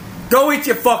 Go eat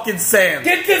your fucking sand.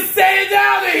 Get your sand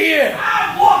out of here.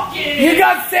 I'm walking! You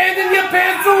got sand in your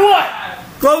pants or what?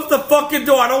 Close the fucking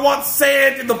door. I don't want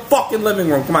sand in the fucking living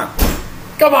room. Come on.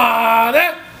 Come on,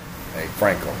 eh? Hey,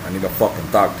 Franco, I need to fucking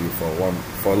talk to you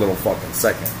for a little fucking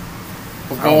second.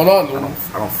 What's going on, I dude?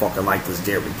 don't fucking like this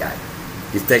Gerri guy.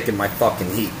 He's taking my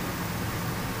fucking heat.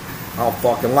 I don't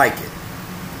fucking like it.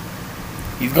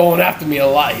 He's going after me a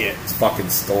lot here. His fucking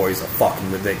stories are fucking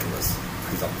ridiculous.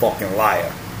 He's a fucking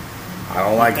liar. I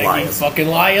don't like Think he's liars. fucking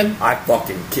lying? I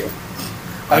fucking kill.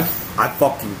 I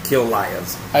fucking kill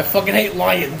liars. I fucking hate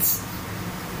lions.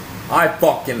 I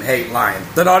fucking hate lions.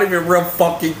 They're not even real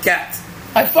fucking cats.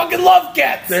 I fucking love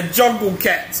cats. They're jungle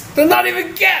cats. They're not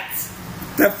even cats.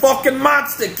 They're fucking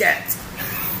monster cats.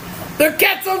 They're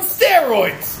cats on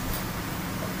steroids.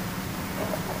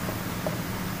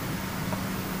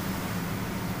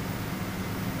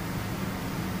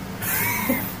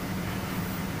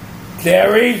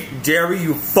 Gerri? Gerri,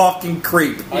 you fucking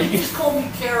creep. You just call me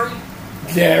Carrie.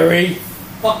 Gerri.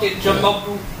 Fucking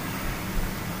Jamoku.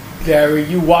 Gerri,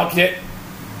 you watch it.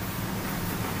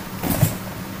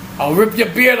 I'll rip your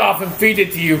beard off and feed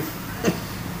it to you. You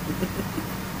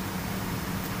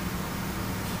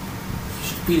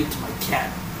should feed it to my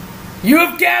cat. You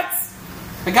have cats?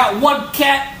 I got one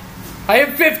cat. I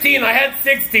have 15. I had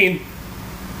 16.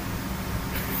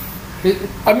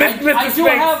 I missed Mr.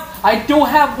 Spinks. I do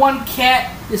have one cat.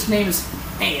 His name is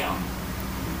Ham.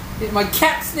 My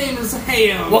cat's name is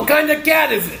Ham. What kind of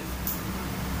cat is it?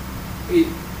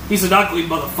 He's an ugly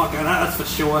motherfucker, that's for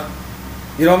sure.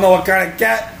 You don't know what kind of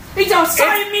cat? He's a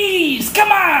Siamese!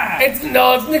 Come on! It's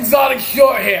an exotic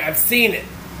short hair. I've seen it.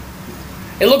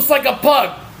 It looks like a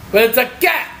pug, but it's a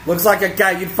cat. Looks like a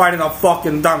cat you'd find in a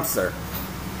fucking dumpster.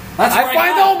 I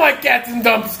find all my cats in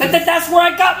dumpsters. That's where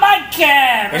I got my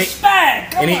cat!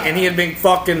 Respect! And he had been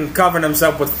fucking covering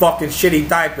himself with fucking shitty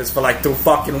diapers for like 2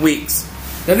 fucking weeks.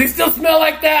 Does he still smell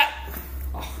like that?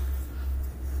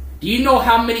 Do you know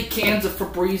how many cans of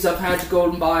Febreze I've had to go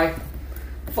and buy?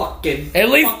 Fucking... At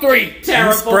least 3.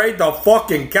 Terrible. You sprayed the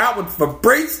fucking cat with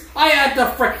Febreze? I had to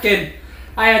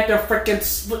frickin'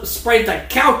 spray the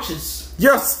couches.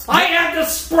 Yes. I had to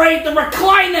spray the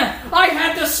recliner. I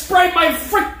had to spray my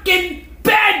frickin'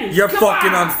 bed. You're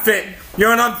fucking unfit.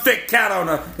 You're an unfit cat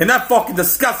owner, and that fucking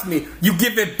disgusts me. You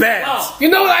give it beds. Oh. You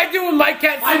know what I do when my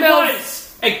cat smells? I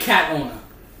was a cat owner.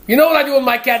 You know what I do when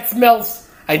my cat smells?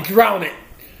 I drown it.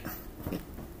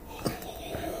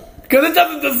 Because it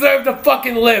doesn't deserve to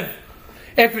fucking live.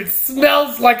 If it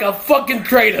smells like a fucking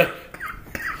traitor.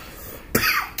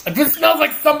 If it smells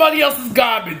like somebody else's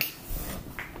garbage.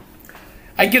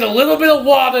 I get a little bit of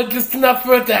water, just enough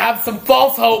for it to have some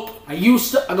false hope. I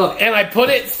used to... Look. And I put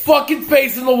its fucking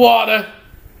face in the water.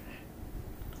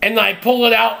 And I pull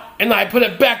it out, and I put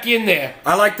it back in there.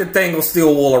 I like to tangle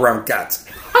steel wool around cats.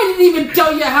 I didn't even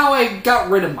tell you how I got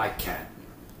rid of my cat.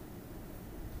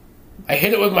 I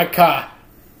hit it with my car.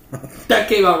 That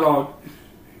came out wrong.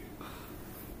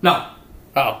 No.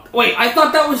 Oh. Wait, I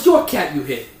thought that was your cat you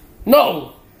hit.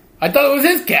 No. I thought it was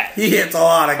his cat. He hits a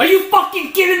lot of... Are you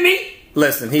fucking kidding me?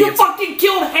 Listen, he You hits... fucking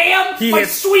killed Ham? He My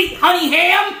hits... sweet honey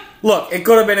Ham? Look, it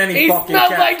could have been any fucking cat.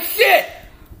 He smelled like shit.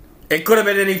 It could have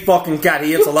been any fucking cat.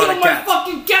 He hits a lot of You killed cats. my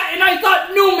fucking cat, and I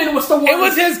thought Newman was the one. It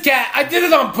was his cat. I did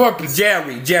it on purpose.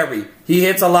 Gerri. He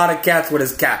hits a lot of cats with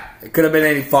his cat. It could have been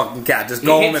any fucking cat. Just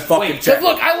go home and fucking check.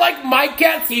 But look, I like my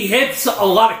cats. He hits a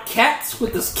lot of cats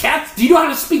with his cats? Do you know how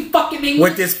to speak fucking English?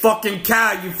 With this fucking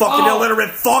cat, you fucking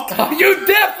illiterate fuck. Are you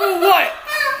deaf or what?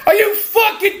 Are you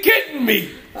fucking kidding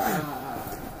me?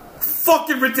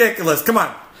 Fucking ridiculous. Come on.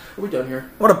 Are we done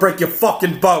here? I want to break your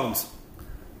fucking bones.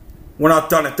 We're not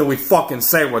done until we fucking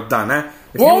say we're done, eh?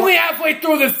 We're only halfway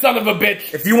through this son of a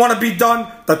bitch. If you want to be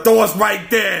done, the door's right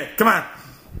there. Come on.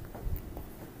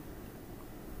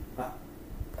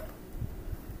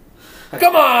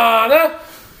 Come on, huh?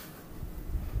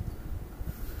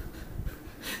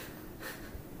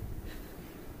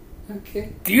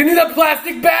 Okay. Do you need a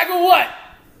plastic bag or what?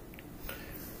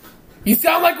 You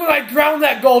sound like when I drowned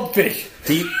that goldfish.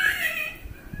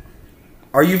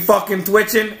 Are you fucking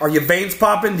twitching? Are your veins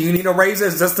popping? Do you need a razor?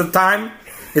 Is this the time?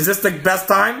 Is this the best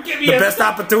time? The best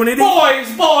opportunity?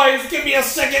 Boys, give me a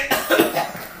second.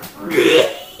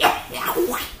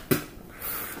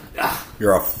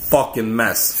 You're a fucking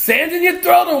mess. Sand in your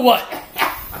throat or what?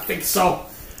 I think so.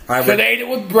 Should have ate it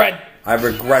with bread. I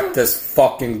regret this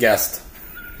fucking guest.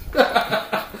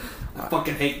 I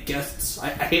fucking hate guests. I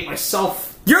hate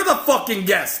myself. You're the fucking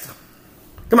guest.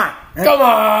 Come on. Come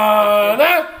on,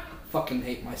 huh? Fucking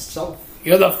hate myself.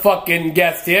 You're the fucking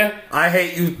guest here. I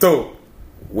hate you too.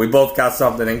 We both got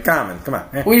something in common. Come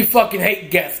on. We fucking hate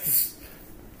guests.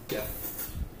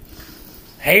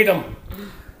 Hate them.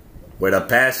 With a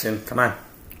passion. Come on.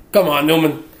 Come on,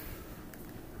 Newman.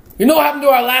 You know what happened to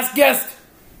our last guest?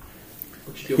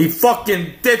 He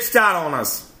fucking ditched out on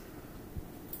us.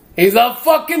 He's a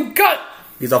fucking cut.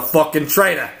 He's a fucking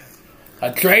traitor.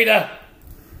 A traitor.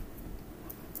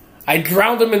 I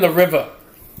drowned him in the river.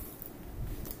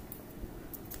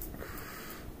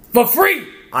 For free.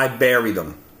 I buried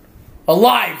him.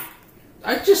 Alive.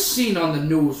 I just seen on the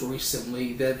news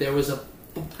recently that there was a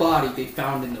body they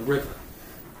found in the river.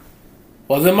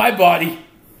 Wasn't my body.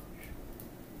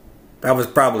 That was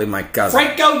probably my cousin.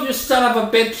 Franco, you son of a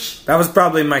bitch. That was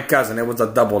probably my cousin. It was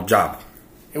a double job.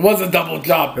 It was a double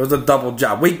job. It was a double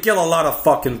job. We kill a lot of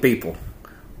fucking people.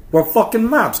 We're fucking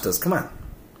mobsters. Come on.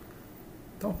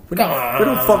 We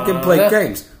don't fucking play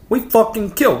games. We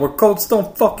fucking kill. We're Cold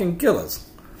Stone fucking killers.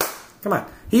 Come on.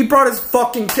 He brought his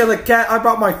fucking killer cat. I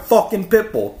brought my fucking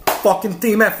pit bull. Fucking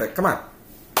team effort. Come on.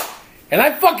 And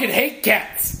I fucking hate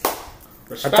cats.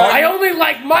 Respect. I only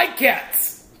like my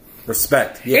cats.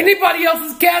 Respect. Yeah. Anybody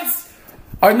else's cats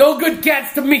are no good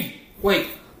cats to me. Wait.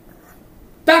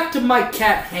 Back to my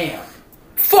cat Ham.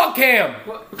 Fuck Ham.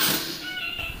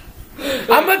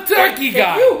 I'm a turkey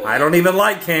guy. I don't even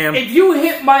like Ham. If you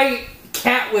hit my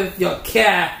cat with your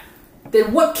cat,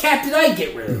 then what cat did I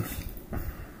get rid of?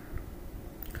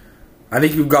 I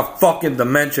think you got fucking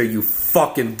dementia, you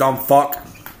fucking dumb fuck.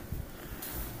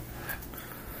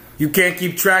 You can't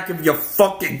keep track of your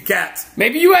fucking cats.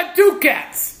 Maybe you had 2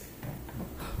 cats.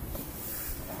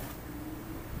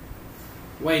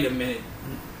 Wait a minute.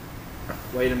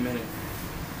 Wait a minute.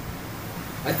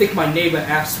 I think my neighbor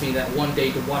asked me that one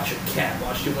day to watch a cat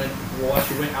while she went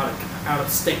out of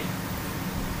state.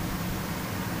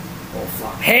 Oh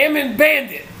fuck. Ham and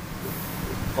Bandit.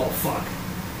 Oh fuck.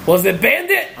 Was it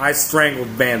Bandit? I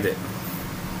strangled Bandit.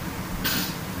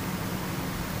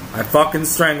 I fucking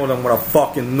strangled him with a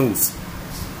fucking noose.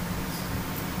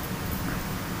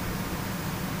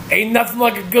 Ain't nothing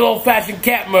like a good old-fashioned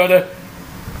cat murder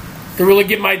to really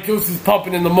get my juices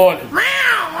pumping in the morning.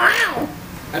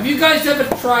 Have you guys ever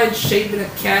tried shaving a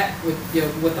cat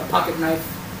with a pocket knife?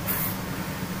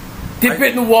 Dip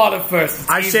it in the water first.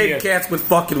 I shave cats with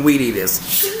fucking weed eaters.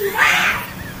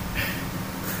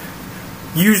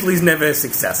 Usually it's never a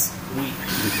success.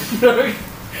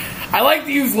 I like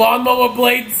to use lawnmower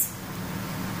blades.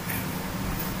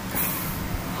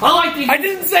 I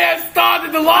didn't say I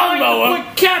started the lawnmower. I like to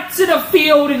put cats in a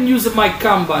field and use my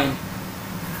combine.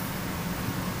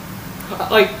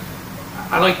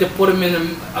 I like to put them in.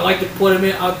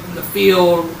 Out in the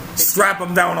field. Strap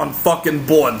them down on fucking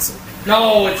boards.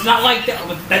 No, it's not like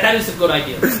that. That is a good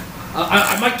idea.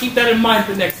 I might keep that in mind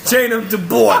for next time. Chain them to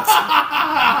boards.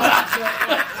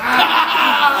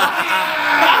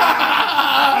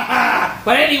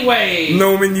 But anyway,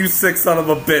 Newman, you sick son of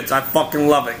a bitch. I fucking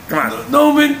love it. Come on.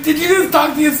 Newman, did you just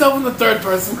talk to yourself in the third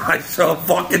person? I sure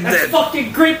fucking that's did.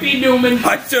 fucking creepy, Newman.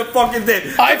 I sure fucking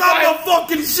did. I'm the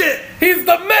fucking shit. He's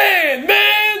the man.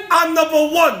 I'm number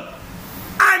 1.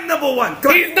 I'm number 1.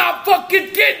 Come on. He's not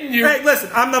fucking kidding you. Hey, listen,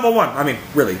 I'm number 1. I mean,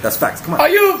 really, that's facts. Come on. Are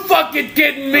you fucking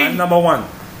kidding me? I'm number 1.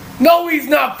 No, he's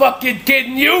not fucking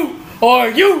kidding you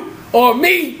or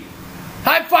me.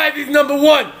 High five, he's number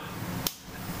 1.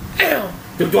 Ow.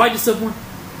 Do I just have one?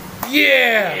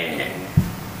 Yeah.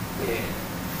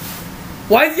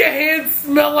 Why does your hand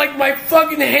smell like my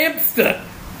fucking hamster?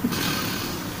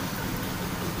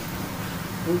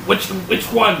 Which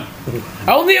one?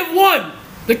 I only have 1.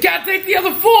 The cat ate the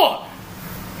other 4.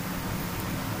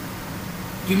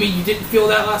 You mean you didn't feel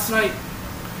that last night?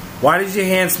 Why does your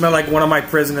hand smell like one of my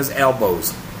prisoner's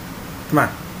elbows? Come on.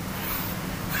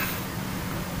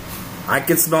 I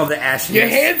can smell the ashiness. Your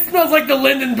hand smells like the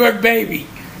Lindenberg baby.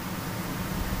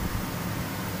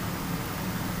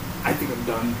 I think I'm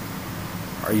done.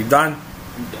 Are you done?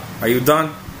 I'm done. Are you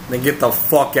done? Then get the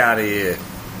fuck out of here.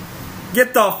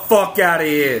 Get the fuck out of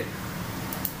here.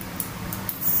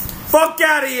 Fuck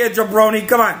out of here, jabroni.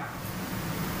 Come on.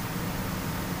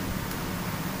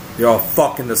 You're a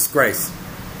fucking disgrace.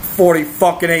 40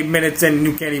 fucking 8 minutes in and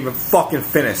you can't even fucking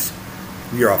finish.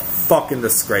 You're a fucking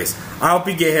disgrace. I hope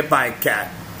you get hit by a cat.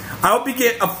 I hope you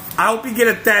get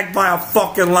attacked by a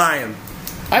fucking lion.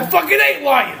 I fucking hate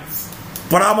lions.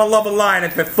 But I'm gonna love a lion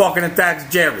if it fucking attacks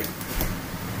Gerri.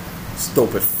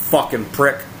 Stupid fucking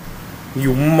prick.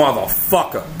 You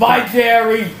motherfucker. Bye,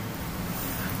 Gerri.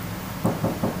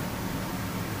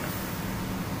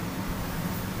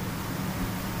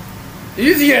 Did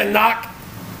you hear a knock?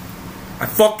 I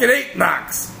fucking hate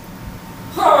knocks.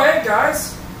 Oh, hey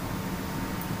guys.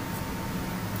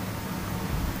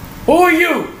 Who are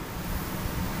you?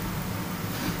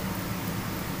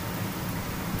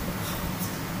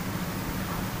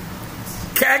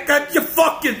 Cat got your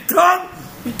fucking tongue?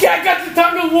 You cat got your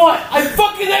tongue in what? I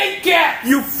fucking hate cats.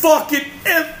 You fucking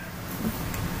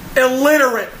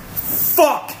illiterate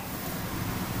fuck.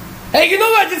 Hey, you know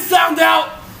what I just found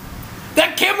out?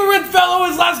 That Cameron fellow,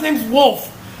 his last name's Wolf.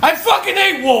 I fucking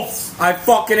hate wolves. I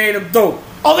fucking hate him too.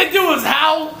 All they do is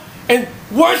howl and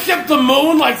worship the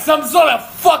moon like some sort of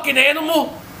fucking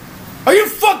animal. Are you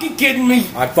fucking kidding me?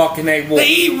 I fucking hate wolves. They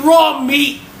eat raw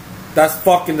meat. That's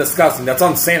fucking disgusting. That's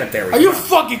unsanitary. Are you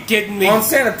fucking kidding me?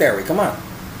 Unsanitary, come on.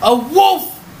 A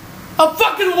wolf? A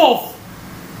fucking wolf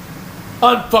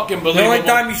Unfucking believable. The only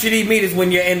time you should eat meat is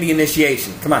when you're in the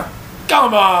initiation. Come on.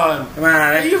 Come on. Come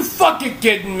on. Are you fucking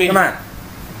kidding me? Come on.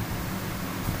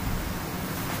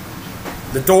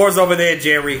 The door's over there,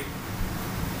 Gerri.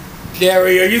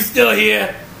 Gerri, are you still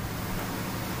here?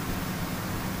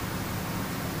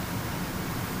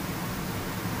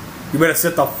 You better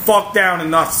sit the fuck down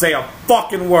and not say a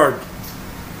fucking word.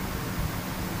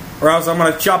 Or else I'm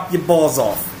gonna chop your balls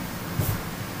off.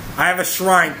 I have a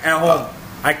shrine at home.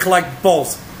 I collect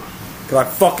balls. Because I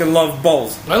fucking love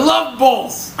balls. I love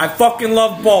balls. I fucking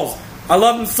love balls. I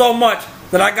love them so much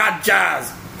that I got jars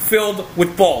filled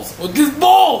with balls. Well, just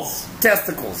balls.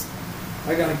 Testicles.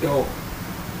 I gotta go.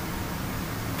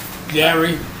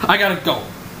 Gerri. I gotta go.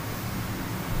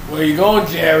 Where you going,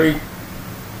 Gerri?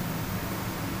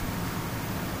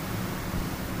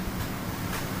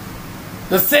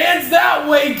 The sand's that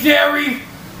way, Gerri.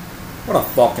 What a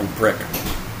fucking prick.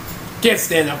 Can't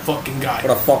stand that fucking guy.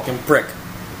 What a fucking prick.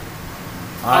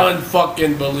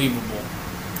 Unfucking believable.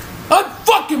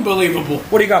 Unfucking believable.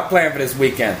 What do you got planned for this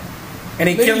weekend?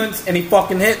 Any killings? Any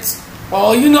fucking hits?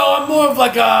 Well, you know, I'm more of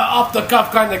like a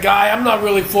off-the-cuff kind of guy. I'm not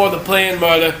really for the planned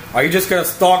murder. Are you just gonna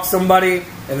stalk somebody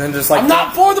and then just like... I'm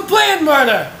not for the planned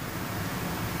murder.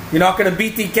 You're not gonna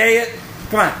BTK it?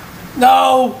 Come on.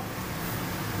 No.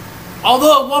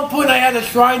 Although at one point I had a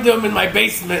shrine to him in my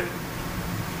basement.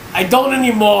 I don't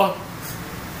anymore.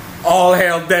 All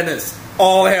hail Dennis.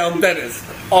 All hail Dennis.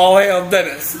 All hail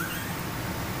Dennis.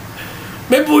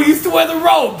 Remember we used to wear the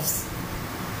robes.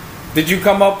 Did you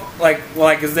come up like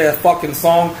is there a fucking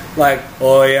song like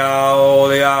oh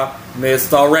yeah,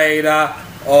 Mr. Raider,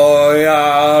 oh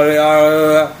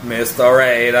yeah, Mr.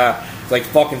 Raider? It's like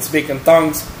fucking speaking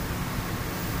tongues.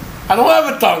 I don't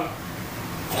have a tongue.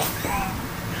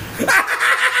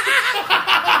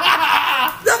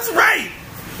 That's right.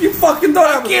 You fucking don't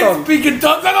have a Can't tongue. speak in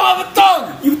tongues. I don't have a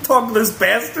tongue. You tongueless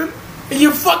bastard. And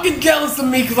you're fucking jealous of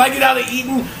me because I get out of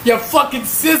eating your fucking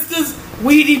sister's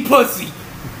weedy pussy.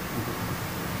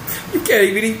 You can't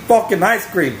even eat fucking ice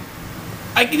cream.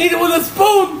 I can eat it with a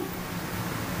spoon.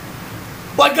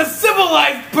 Like a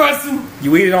civilized person.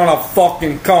 You eat it on a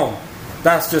fucking cone.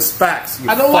 That's just facts.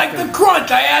 I don't like the crunch.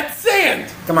 I add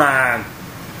sand. Come on.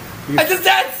 I just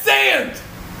add sand.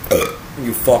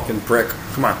 You fucking prick.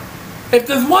 Come on. If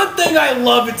there's one thing I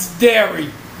love, it's dairy.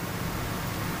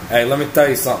 Hey, let me tell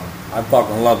you something. I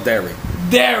fucking love dairy.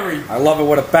 Dairy. I love it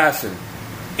with a passion.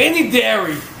 Any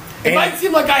dairy. If I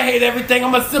seem like I hate everything,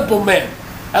 I'm a simple man.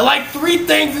 I like 3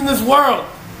 things in this world.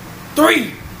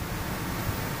 3.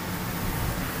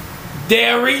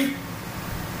 Dairy.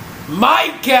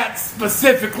 My cats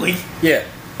specifically. Yeah.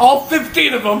 All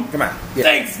 15 of them. Come on. Yeah.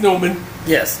 Thanks, Newman.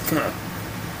 Yes. Come on.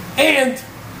 And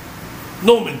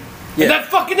Newman. Yeah. And that's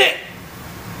fucking it.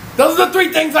 Those are the 3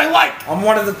 things I like. I'm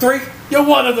one of the 3? You're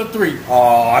one of the 3.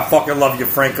 Oh, I fucking love you,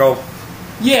 Franco.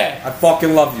 Yeah. I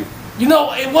fucking love you. You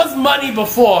know, it was money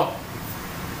before.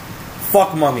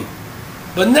 Fuck money.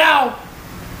 But now,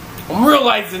 I'm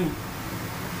realizing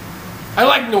I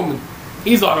like Newman.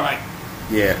 He's alright.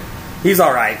 Yeah. He's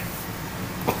alright.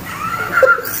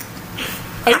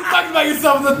 Are you talking about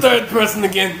yourself in the 3rd person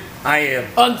again? I am.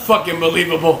 Unfucking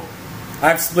believable. I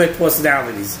have split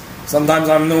personalities. Sometimes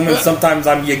I'm Newman, sometimes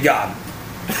I'm your god.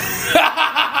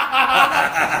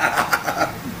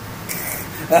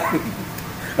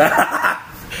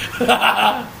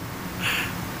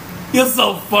 You're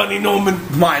so funny, Newman.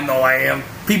 I know I am.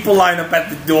 People line up at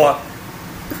the door.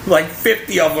 Like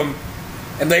 50 of them.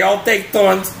 And they all take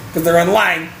turns because they're in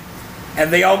line.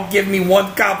 And they all give me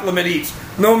 1 compliment each.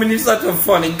 Newman, you're such a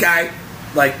funny guy.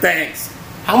 Like, thanks.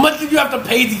 How much did you have to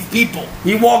pay these people?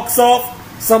 He walks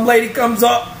off. Some lady comes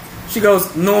up. She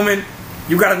goes, Newman,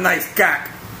 you got a nice cock.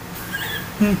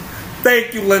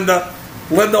 Thank you, Linda.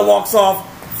 Linda walks off.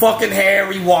 Fucking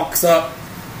Harry walks up.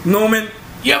 Newman.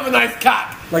 You have a nice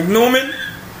cock. Like, Newman,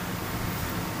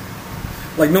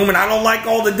 I don't like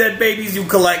all the dead babies you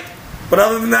collect. But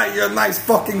other than that, you're a nice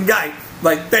fucking guy.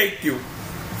 Like, thank you.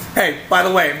 Hey, by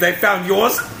the way, have they found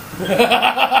yours?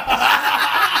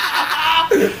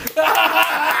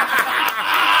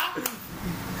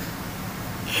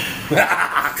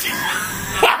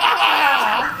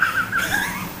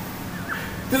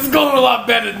 This is going a lot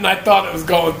better than I thought it was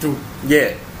going to.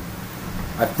 Yeah.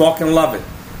 I fucking love it.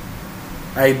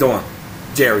 How you doing?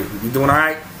 Gerri, you doing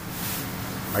alright?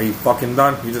 Are you fucking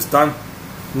done? You just done?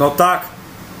 No talk?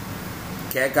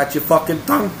 Cat got your fucking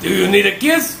tongue? Do you need a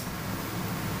kiss?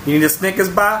 You need a Snickers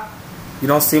bar? You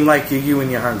don't seem like you're you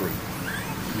and you're hungry.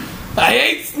 I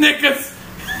hate Snickers.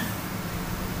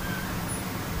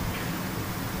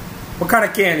 What kind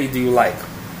of candy do you like?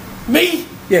 Me?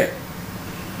 Yeah.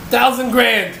 1,000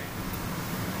 grand.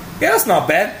 Yeah, that's not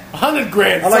bad. 100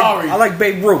 grand. I like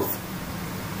Babe Ruth.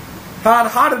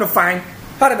 Harder to find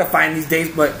these days,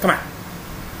 but come on.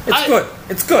 It's good.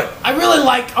 It's good. I really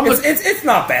like. It's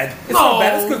not bad. It's not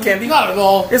bad. It's good candy. Not at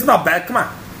all. It's not bad. Come on.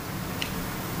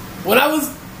 When I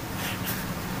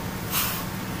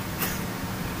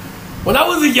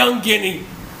was a young guinea,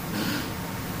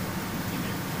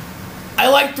 I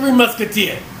liked Three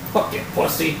Musketeers. Fucking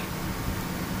pussy.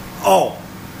 Oh.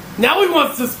 Now he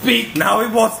wants to speak. Now he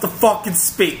wants to fucking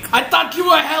speak. I thought you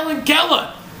were Helen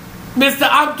Keller. Mr.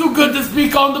 I'm too good to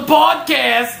speak on the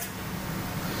podcast.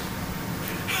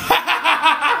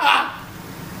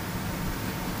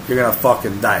 You're gonna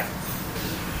fucking die.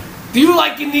 Do you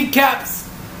like your kneecaps?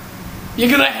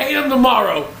 You're gonna hate them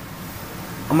tomorrow.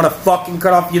 I'm gonna fucking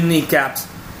cut off your kneecaps.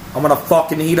 I'm gonna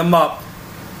fucking heat them up.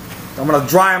 I'm gonna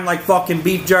dry them like fucking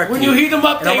beef jerky. When you heat them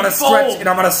up, and I'm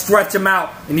gonna stretch them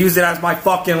out and use it as my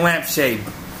fucking lampshade.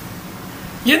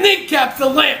 Your kneecaps a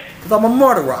lamp. Cause I'm a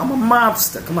murderer. I'm a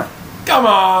mobster. Come on. Come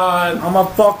on. I'm a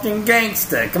fucking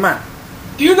gangster. Come on.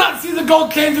 Do you not see the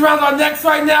gold chains around our necks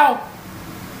right now?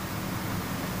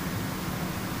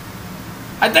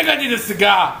 I think I need a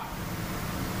cigar.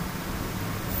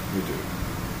 We do.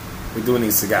 We do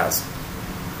need cigars.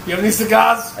 You have any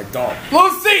cigars? I don't.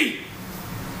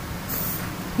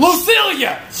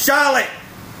 Lucilia! Charlotte!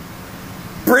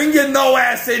 Bring your no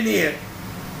ass in here.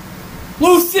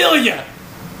 Lucilia!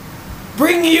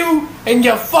 Bring you and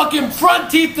your fucking front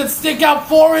teeth that stick out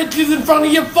 4 inches in front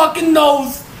of your fucking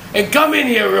nose and come in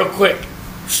here real quick.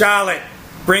 Charlotte,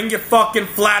 bring your fucking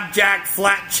flapjack,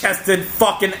 flat-chested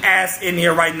fucking ass in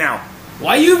here right now.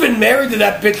 Why you even married to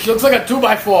that bitch? She looks like a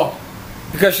 2x4.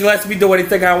 Because she lets me do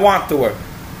anything I want to her.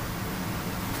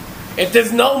 If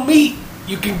there's no meat,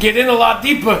 you can get in a lot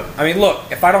deeper. I mean,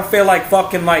 look, if I don't feel like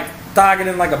fucking like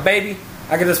targeting like a baby,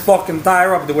 I can just fucking tie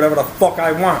her up and do whatever the fuck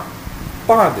I want.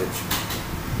 Bondage.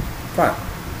 Fine.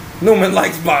 Newman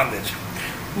likes bondage.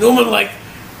 Newman likes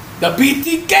the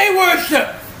BTK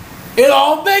worship. It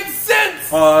all makes sense.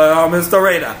 Mr.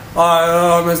 Raider.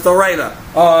 Mr. Raider.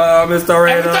 Mr.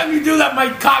 Raider. Every time you do that, my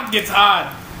cock gets hard.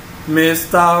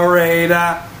 Mr.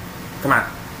 Raider. Come on.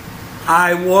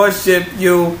 I worship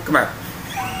you. Come on.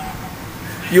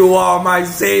 You are my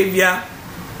savior.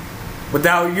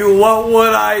 Without you, what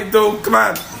would I do? Come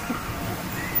on.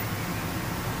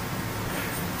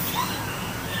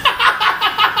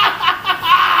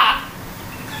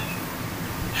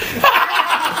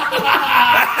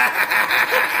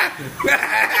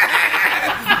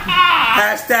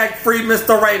 Hashtag free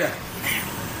Mr. Raider.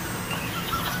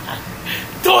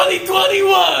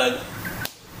 2021.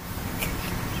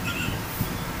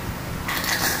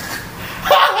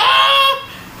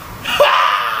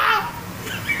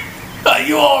 Are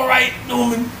you alright,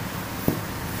 Newman?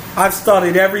 I've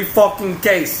studied every fucking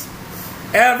case.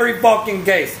 Every fucking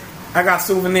case. I got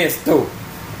souvenirs too.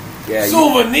 Yeah,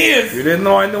 souvenirs? You didn't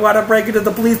know I knew how to break into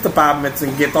the police departments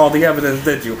and get all the evidence,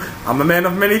 did you? I'm a man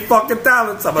of many fucking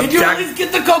talents. Did you at least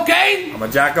get the cocaine? I'm a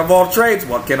jack of all trades.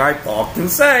 What can I fucking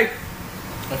say?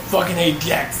 I fucking hate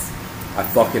jacks. I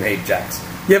fucking hate jacks.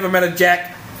 You ever met a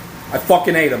jack? I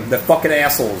fucking hate them. They're fucking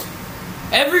assholes.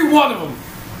 Every one of them.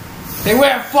 They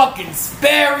wear fucking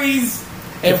Sperry's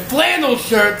and flannel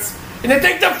shirts, and they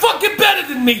think they're fucking better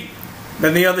than me.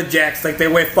 Then the other jacks, like they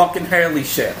wear fucking Harley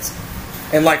shirts.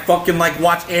 And like fucking like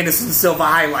watch Anderson Silva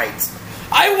highlights.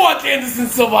 I watch Anderson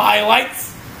Silva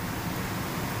highlights.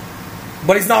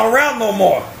 But he's not around no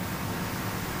more.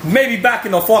 Maybe back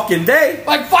in the fucking day.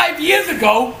 Like 5 years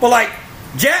ago. But like,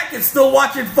 Jack is still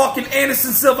watching fucking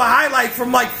Anderson Silva highlights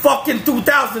from like fucking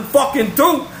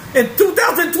 2002 and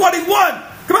 2021.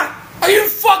 Come on. Are you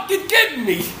fucking kidding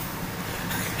me?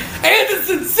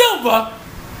 Anderson Silva?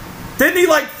 Didn't he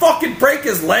like fucking break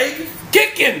his leg?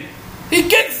 Kicking. He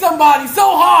kicked somebody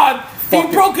so hard, he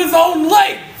broke his own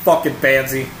leg. Fucking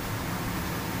pansy.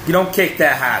 You don't kick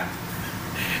that hard.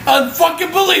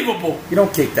 Unfucking believable. You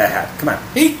don't kick that hard. Come on.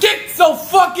 He kicked so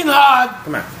fucking hard.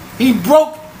 Come on. He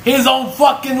broke his own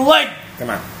fucking leg. Come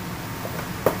on.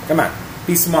 Come on.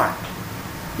 Be smart.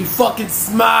 Be fucking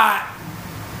smart.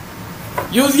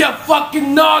 Use your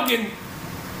fucking noggin.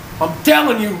 I'm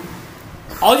telling you.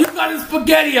 All you got is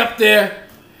spaghetti up there.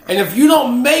 And if you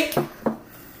don't make...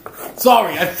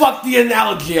 Sorry, I fucked the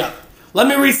analogy up. Let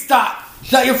me restart.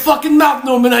 Shut your fucking mouth,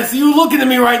 Newman. I see you looking at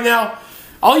me right now.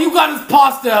 All you got is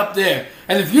pasta up there.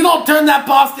 And if you don't turn that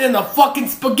pasta into fucking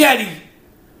spaghetti,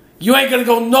 you ain't gonna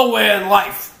go nowhere in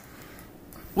life.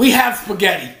 We have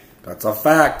spaghetti. That's a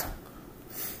fact.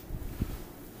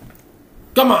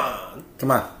 Come on.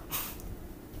 Come on.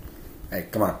 Hey,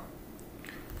 come on.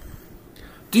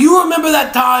 Do you remember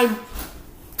that time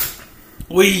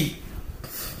we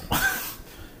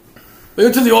We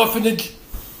went to the orphanage.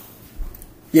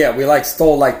 Yeah, we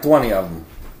stole 20 of them.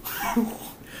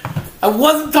 I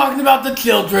wasn't talking about the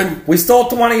children. We stole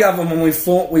 20 of them when we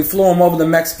flew them over the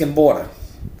Mexican border.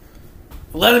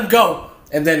 Let them go.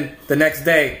 And then the next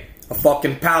day, a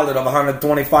fucking pallet of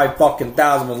 125 fucking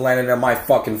thousand was landing in my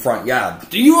fucking front yard.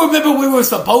 Do you remember what we were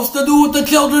supposed to do with the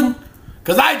children?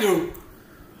 Because I do.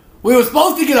 We were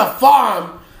supposed to get a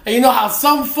farm. And you know how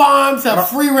some farms have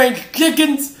free-range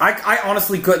chickens? I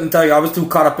honestly couldn't tell you. I was too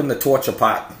caught up in the torture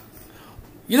part.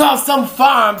 You know how some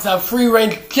farms have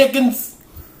free-range chickens?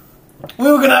 We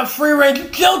were going to have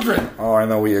free-range children. Oh, I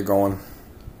know where you're going.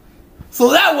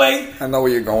 So that way... I know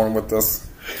where you're going with this.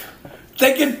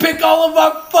 They can pick all of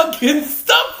our fucking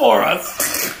stuff for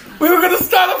us. We were going to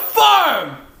start a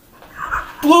farm.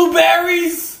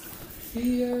 Blueberries.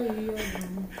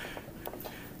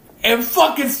 And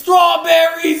fucking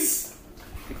strawberries.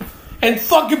 And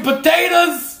fucking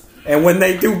potatoes. And when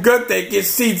they do good, they get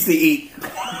seeds to eat.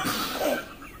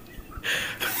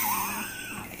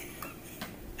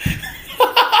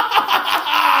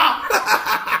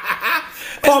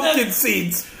 Pumpkin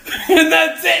seeds. And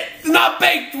that's it. It's not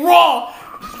baked raw.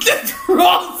 Just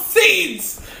raw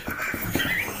seeds.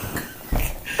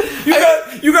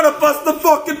 You gotta bust the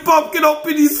fucking pumpkin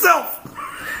open yourself.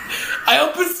 I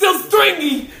hope it's still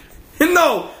stringy.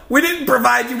 No, we didn't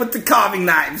provide you with the carving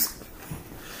knives.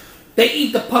 They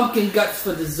eat the pumpkin guts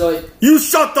for dessert. You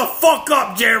shut the fuck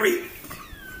up, Gerri.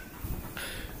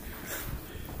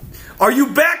 Are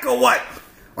you back or what?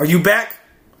 Are you back?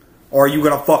 Or are you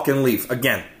gonna fucking leave?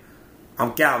 Again,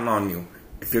 I'm counting on you.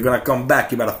 If you're gonna come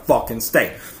back, you better fucking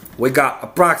stay. We got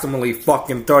approximately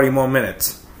fucking 30 more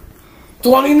minutes.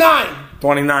 29.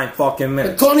 29 fucking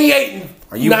minutes. 28.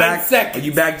 Are you back? Seconds. Are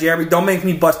you back, Gerri? Don't make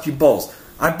me bust your balls.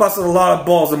 I busted a lot of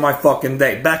balls in my fucking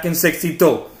day. Back in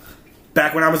 62.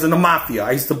 Back when I was in the Mafia,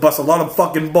 I used to bust a lot of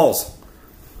fucking balls.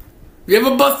 You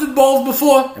ever busted balls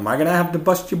before? Am I gonna have to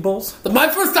bust your balls? My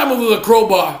first time was with a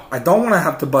crowbar. I don't wanna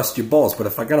have to bust your balls, but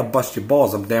if I gotta bust your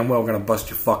balls, I'm damn well gonna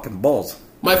bust your fucking balls.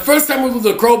 My first time was with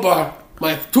a crowbar.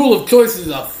 My tool of choice is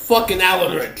a fucking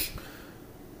Allen wrench.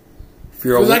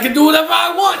 Because I can do whatever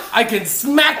I want. I can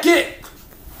smack it.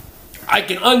 I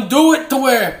can undo it to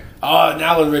where... Oh, an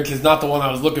Allen wrench is not the one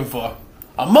I was looking for.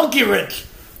 A monkey wrench.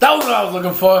 That was what I was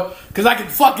looking for. Because I can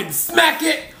fucking smack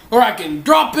it, or I can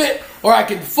drop it, or I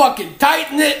can fucking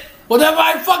tighten it. Whatever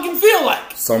I fucking feel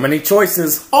like. So many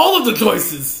choices. All of the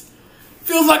choices.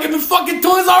 Feels like I'm in fucking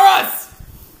Toys R Us.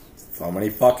 So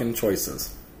many fucking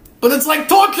choices. But it's like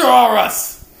Torture R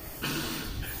Us.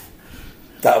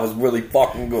 That was really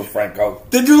fucking good, Franco.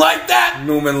 Did you like that?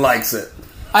 Newman likes it.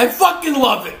 I fucking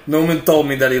love it. Newman told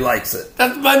me that he likes it.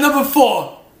 That's my number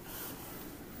 4.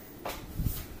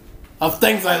 Of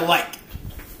things I like.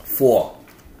 4.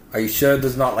 Are you sure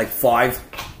there's not like 5?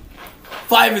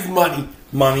 5 is money.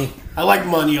 Money. I like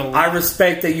money a lot. I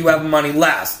respect that you have money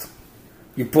last.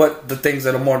 You put the things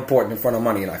that are more important in front of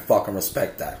money, and I fucking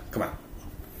respect that. Come on.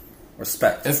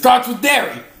 Respect. It starts with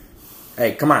dairy.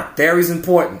 Hey, come on. Dairy's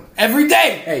important. Every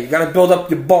day. Hey, you gotta build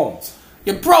up your bones.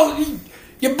 Your bones.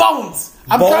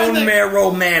 Bone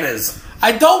marrow matters.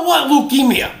 I don't want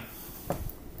leukemia.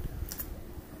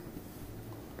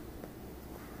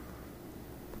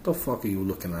 What the fuck are you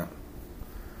looking at?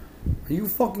 Are you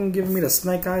fucking giving me the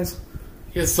snake eyes?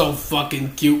 You're so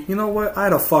fucking cute. You know what? I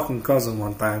had a fucking cousin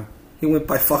one time. He went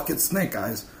by fucking snake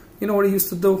eyes. You know what he used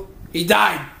to do? He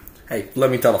died. Hey,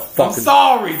 let me tell the fucking... I'm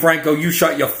sorry. Franco, you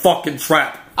shut your fucking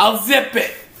trap. I'll zip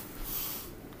it.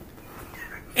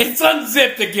 It's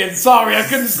unzipped again. Sorry, I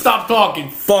couldn't stop talking.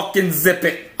 Fucking zip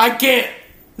it. I can't.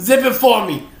 Zip it for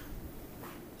me.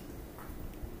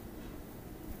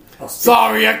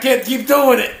 Sorry, I can't keep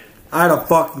doing it. I had a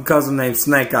fucking cousin named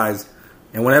Snake Eyes.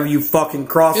 And whenever you fucking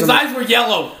cross him... His eyes were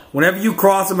yellow. Whenever you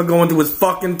cross him and go into his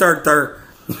fucking third...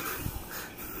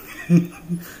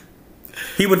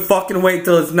 he would fucking wait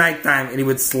till it's nighttime and he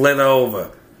would slither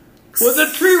over. With a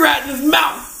tree rat in his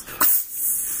mouth.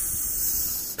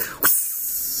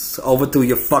 Over to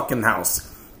your fucking house.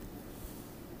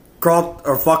 Crawl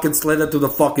or fucking slither through the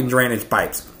fucking drainage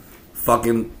pipes.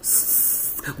 Fucking...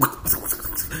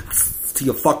 to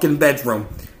your fucking bedroom.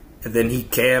 And then he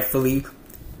carefully...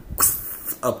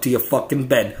 up to your fucking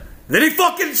bed. Then he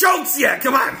fucking chokes you!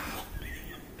 Come on!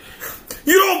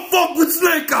 You don't fuck with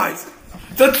Snake Eyes!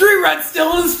 The tree rat's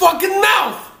still in his fucking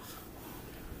mouth!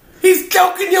 He's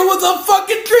choking you with a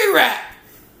fucking tree rat!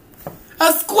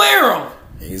 A squirrel!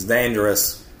 He's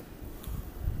dangerous.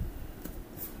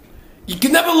 You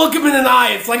can never look him in an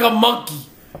eye, it's like a monkey.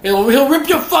 He'll rip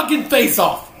your fucking face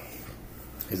off.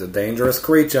 He's a dangerous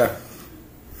creature.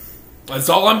 That's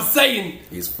all I'm saying.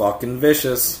 He's fucking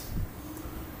vicious.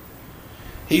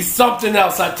 He's something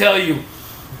else, I tell you.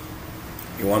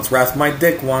 He once wrapped my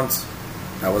dick once.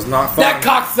 That was not fun. That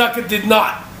cocksucker did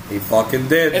not. He fucking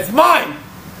did. It's mine.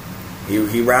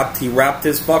 He wrapped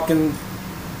his fucking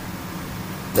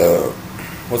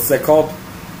what's that called?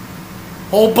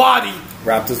 Whole body.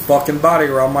 Wrapped his fucking body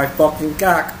around my fucking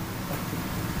cock.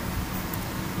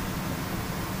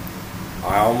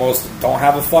 I almost don't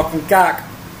have a fucking cock.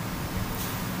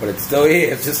 But it's still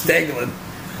here, it's just dangling.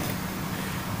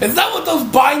 Is that what those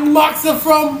bind marks are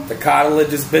from? The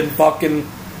cartilage has been fucking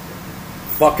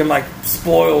like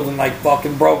spoiled and like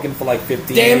fucking broken for like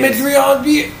 15 Damage years. beyond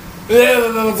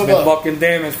It's been fucking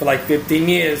damaged for like 15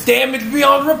 years. damage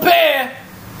beyond repair.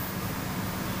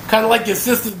 Kind of like your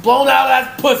sister's blown out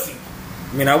ass pussy.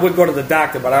 I mean, I would go to the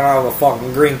doctor, but I don't have a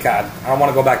fucking green card. I don't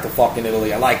want to go back to fucking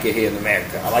Italy. I like it here in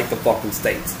America. I like the fucking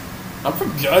States. I'm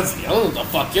from Jersey. I don't know what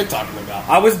the fuck you're talking about.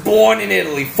 I was born in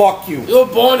Italy. Fuck you. You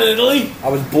were born in Italy? I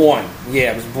was born.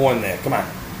 Yeah, I was born there. Come on.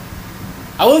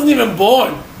 I wasn't even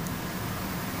born.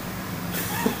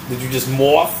 Did you just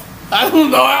morph? I don't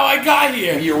know how I got Were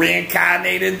here. you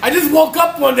reincarnated? I just woke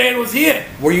up one day and was here.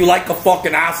 Were you like a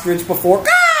fucking ostrich before?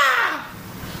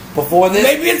 Before this?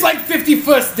 Maybe it's like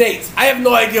 51st dates. I have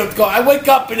no idea what's going on. I wake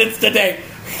up and it's the day.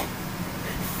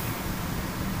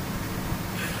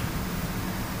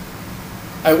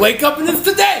 I wake up and it's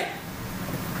the day.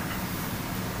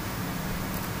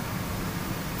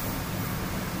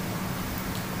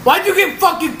 Why'd you get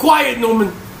fucking quiet,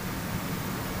 Newman?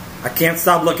 I can't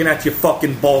stop looking at your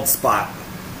fucking bald spot.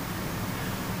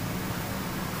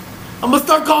 I'm gonna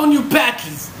start calling you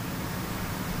Patches.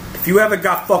 If you ever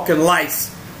got fucking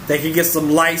lice, they can get some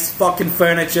lice fucking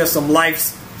furniture, some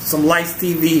lice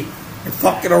TV, and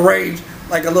fucking arrange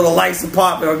like a little lice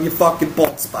apartment on your fucking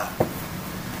bald spot.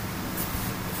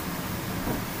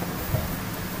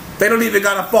 They don't even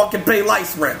gotta fucking pay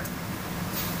lice rent.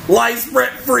 Lice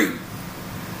rent free.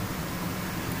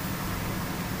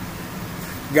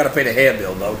 You gotta pay the hair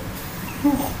bill though.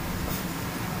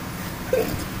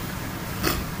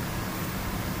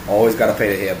 Always gotta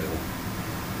pay the hair bill.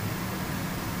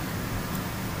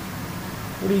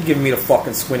 What are you giving me the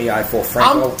fucking squinty eye for,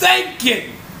 Franco? I'm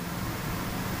thinking.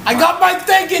 I got my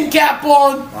thinking cap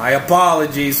on. My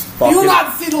apologies. Do you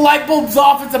not see the light bulb's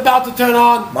off? It's about to turn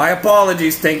on. My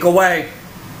apologies. Think away.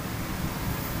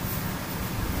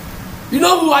 You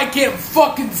know who I can't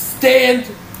fucking stand?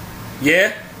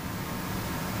 Yeah?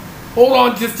 Hold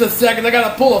on just a second. I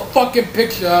gotta pull a fucking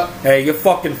picture up. Hey, you're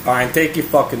fucking fine. Take your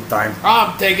fucking time.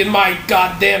 I'm taking my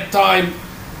goddamn time.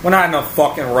 We're not in a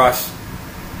fucking rush.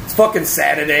 It's fucking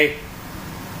Saturday.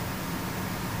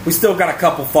 We still got a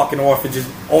couple fucking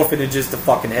orphanages to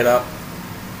fucking hit up.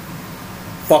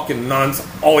 Fucking nuns.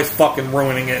 Always fucking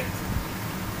ruining it.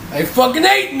 I fucking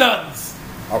hate nuns.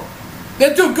 Oh,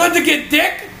 They're too good to get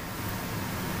dick.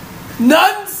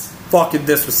 Nuns? fucking You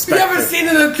disrespectful. ever seen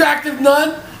an attractive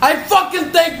nun? I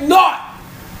fucking think not.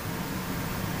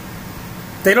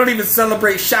 They don't even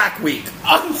celebrate Shark Week.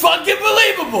 Unfucking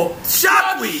believable.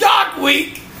 Shark Week. Shark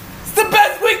Week. It's the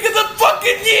best week of the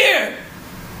fucking year.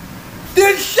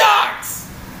 There's sharks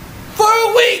for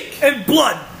a week. And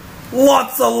blood.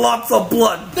 Lots of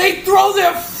blood. They throw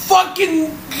their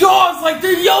fucking jaws like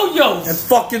they're And yo-yos.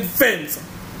 fucking fins.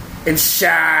 And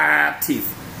sharp teeth.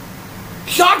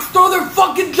 Sharks throw their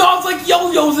fucking jaws like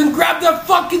yo-yos and grab their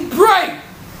fucking prey.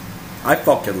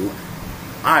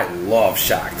 I love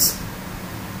sharks.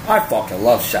 I fucking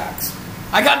love sharks.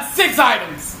 I got 6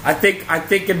 items. I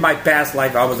think in my past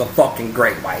life I was a fucking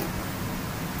great white.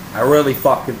 I really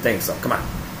fucking think so. Come on.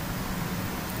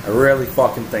 I really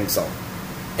fucking think so.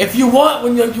 If you want,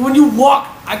 when you walk,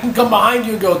 I can come behind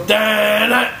you and go,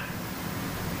 da-na,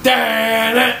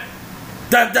 da-na,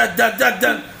 Dun dun dun dun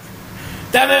dun.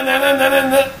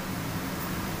 da-na-na-na-na-na.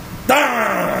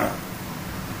 Dun.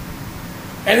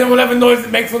 And then whatever noise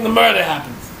it makes when the murder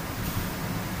happens.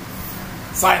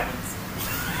 Silence.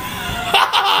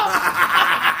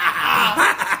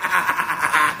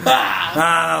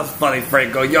 That was funny,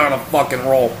 Franco. You're on a fucking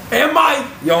roll. Am I?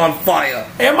 You're on fire.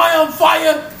 Am I on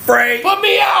fire? Frank. Put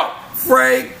me out!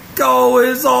 Franco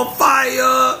is on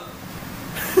fire.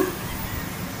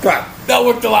 Come on. That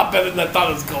worked a lot better than I thought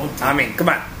it was going to. I mean, come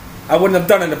on. I wouldn't have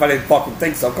done it if I didn't fucking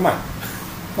think so. Come on.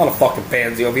 I'm not a fucking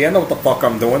pansy over here. I know what the fuck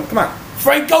I'm doing. Come on.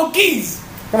 Franco Keys!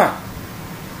 Come on.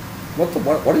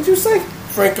 What did you say?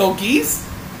 Franco Keys?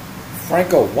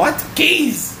 Franco what?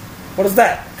 Keys! What is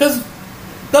that? Because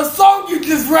the song you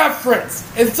just referenced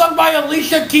is sung by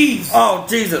Alicia Keys. Oh,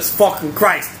 Jesus fucking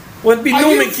Christ. Well, it'd be Are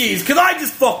Newman you- Keys, because I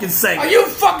just fucking sang Are it. you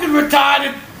fucking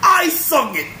retarded? I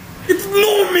sung it. It's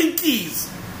Newman Keys.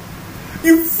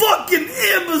 You fucking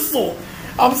imbecile.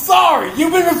 I'm sorry.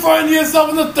 You've been referring to yourself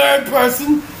in the third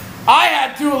person. I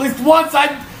had to at least once.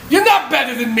 You're not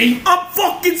better than me. I'm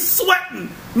fucking sweating.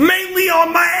 Mainly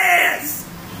on my ass.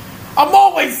 I'm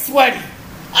always sweaty.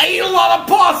 I eat a lot of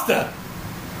pasta.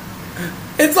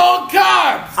 It's all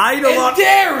carbs. I eat a lot.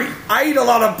 Dairy. I eat a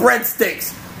lot of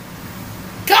breadsticks.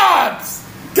 Carbs.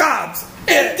 Yeah.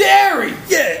 And dairy.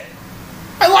 Yeah.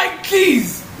 I like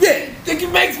cheese. Yeah.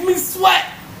 It makes me sweat.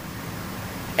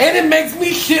 And it makes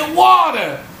me shit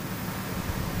water.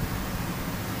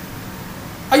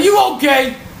 Are you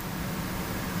okay?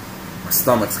 My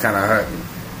stomach's kind of hurting.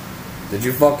 Did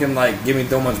you fucking like give me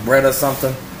too much bread or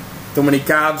something? Too many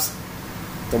carbs?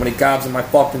 Too many carbs in my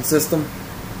fucking system?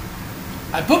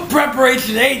 I put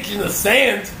preparation H in the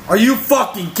sand. Are you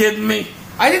fucking kidding me?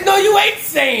 I didn't know you ate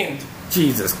sand.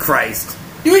 Jesus Christ.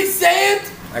 You eat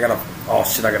sand? Oh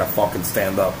shit, I gotta fucking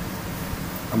stand up.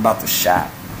 I'm about to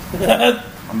shot.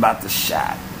 I'm about to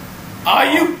shot. Are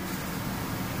you?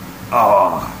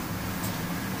 Oh,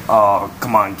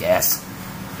 come on, gas.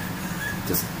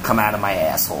 Just come out of my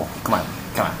asshole. Come on.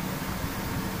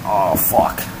 Oh,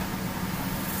 fuck.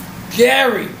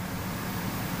 Gerri.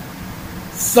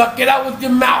 Suck it out with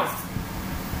your mouth.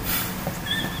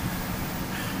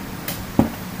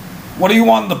 What are you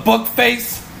on, the book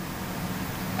face?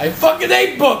 I fucking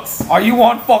hate books. Are you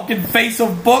on fucking face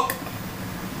of book?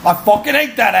 I fucking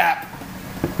hate that app.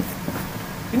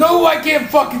 You know who I can't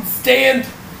fucking stand?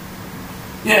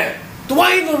 Yeah.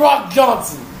 Dwayne "The Rock"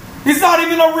 Johnson. He's not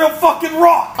even a real fucking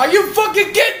rock. Are you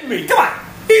fucking kidding me? Come on.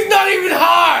 He's not even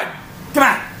hard. Come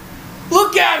on.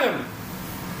 Look at him.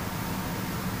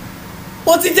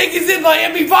 What's he think he's in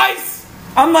Miami Vice?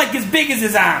 I'm like as big as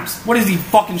his arms. What does he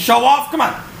fucking show off? Come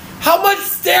on. How much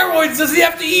steroids does he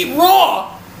have to eat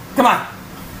raw? Come on.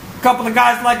 A couple of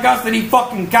guys like us that eat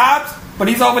fucking carbs, but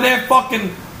he's over there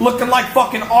fucking looking like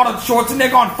fucking Arnold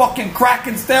Schwarzenegger on fucking crack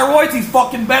and steroids. He's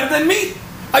fucking better than me.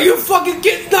 Are you fucking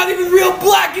kidding? Not even real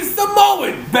black. He's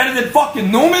Samoan. Better than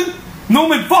fucking Newman?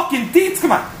 Newman fucking Teets?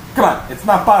 Come on. Come on. It's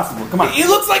not possible. Come on. He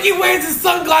looks like he wears his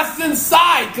sunglasses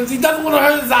inside because he doesn't want to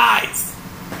hurt his eyes.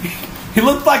 He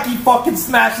looks like he fucking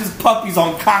smashes puppies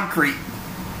on concrete.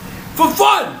 For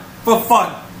fun. For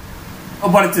fun. Oh,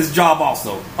 but it's his job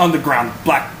also. Underground.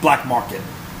 Black market.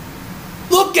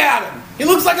 Look at him. He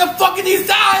looks like a fucking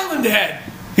East Island head.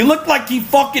 He looked like he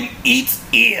fucking eats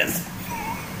ears.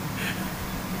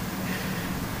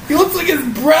 He looks like his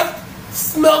breath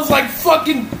smells like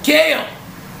fucking kale.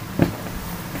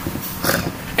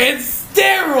 And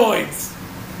steroids.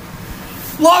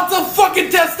 Lots of fucking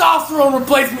testosterone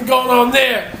replacement going on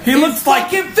there. He looks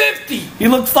like fucking 50. He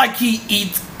looks like he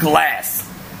eats glass.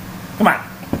 Come on.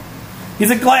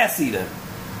 He's a glass eater.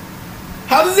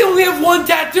 How does he only have one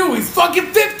tattoo? He's fucking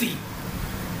 50.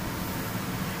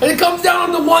 And it comes down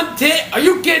on the one tit? Are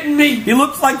you kidding me? He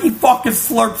looks like he fucking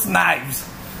slurps knives.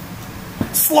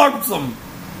 Slurps them.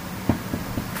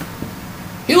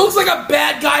 He looks like a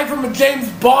bad guy from a James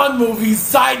Bond movie's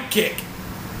sidekick.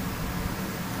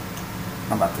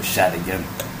 I'm about to shat again.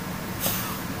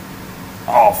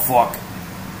 Oh, fuck.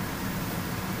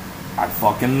 I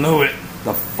fucking knew it.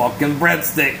 The fucking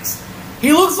breadsticks.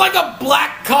 He looks like a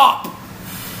black cop.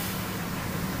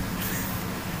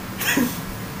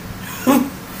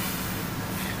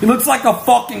 He looks like a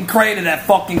fucking crater that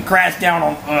fucking crashed down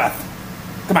on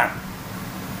Earth. Come on.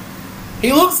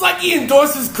 He looks like he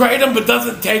endorses Kratom but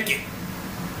doesn't take it.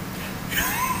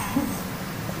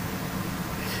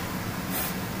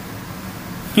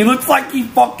 He looks like he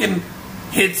fucking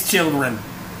hits children.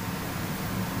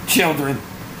 Children.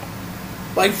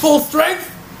 Like full strength?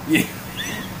 Yeah.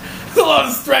 That's a lot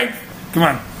of strength. Come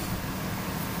on.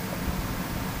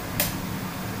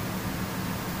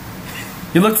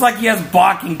 He looks like he has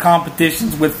barking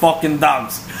competitions with fucking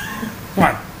dogs. Come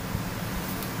on.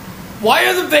 Why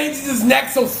are the veins in his neck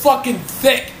so fucking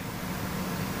thick?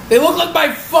 They look like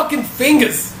my fucking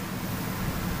fingers.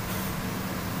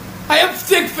 I have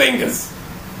thick fingers.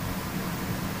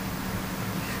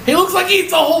 He looks like he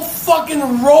eats a whole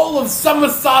fucking roll of summer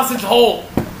sausage whole.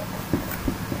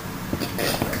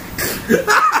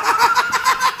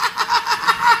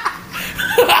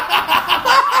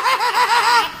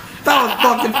 That was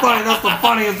fucking funny. That's the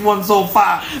funniest one so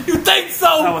far. You think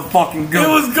so? That was fucking good. It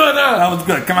was good, huh? That was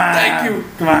good. Come on. Thank you.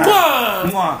 Come on. Mwah.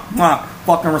 Mwah. Mwah.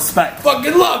 Fucking respect.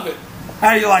 Fucking love it.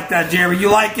 How do you like that, Gerri? You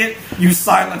like it? You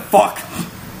silent fuck.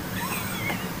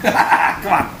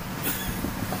 Come on.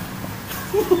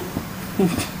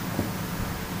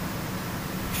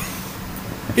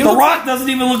 The Rock doesn't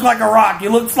even look like a rock. He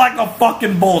looks like a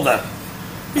fucking boulder.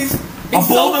 He's a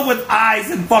boulder with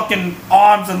eyes and fucking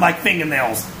arms and like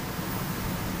fingernails.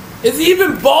 Is he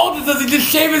even bald, or does he just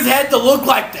shave his head to look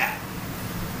like that?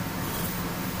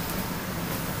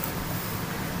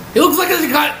 He looks like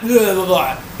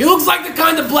he looks like the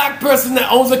kind of black person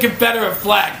that owns a Confederate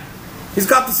flag. He's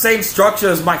got the same structure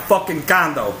as my fucking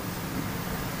condo.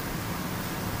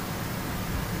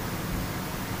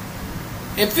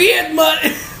 If he had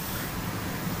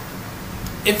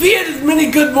as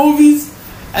many good movies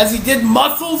as he did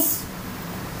Muscles,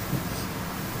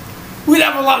 we'd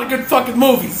have a lot of good fucking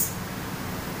movies.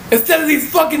 Instead of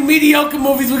these fucking mediocre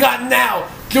movies we got now,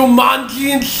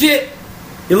 Jumanji and shit.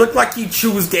 You look like you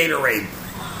choose Gatorade.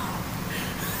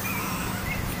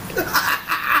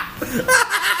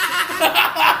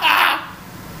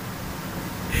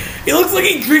 He looks like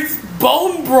he drinks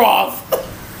bone broth.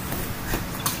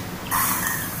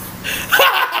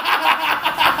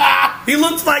 He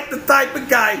looks like the type of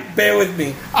guy. Bear with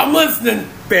me. I'm listening.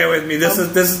 Bear with me. This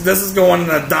is going in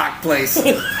a dark place.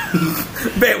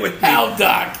 Bear with me. How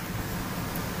dark?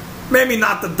 Maybe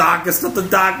not the darkest of the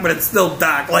dark, but it's still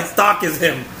dark. Like dark as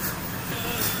him.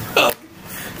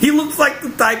 He looks like the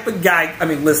type of guy. I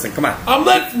mean, listen, come on. I'm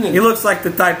listening. He looks like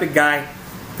the type of guy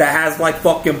that has like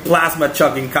fucking plasma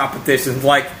chugging competitions,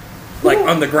 like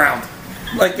underground,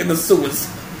 like in the sewers.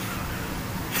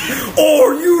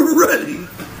 Are you ready?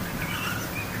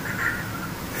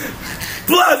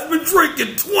 Plasma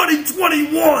drinking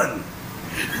 2021.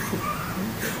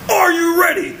 Are you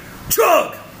ready?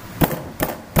 Chug.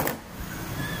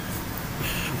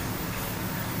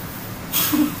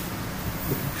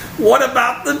 What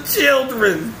about the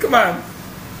children? Come on.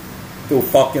 Too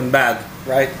fucking bad,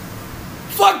 right?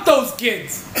 Fuck those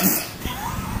kids.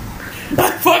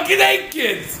 I fucking hate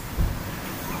kids.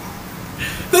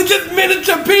 They're just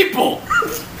miniature people.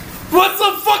 What's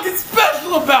so fucking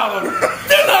special about them?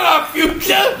 They're not our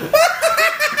future.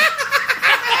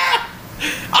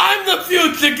 I'm the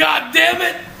future,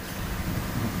 goddammit.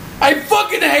 I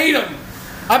fucking hate them.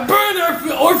 I burn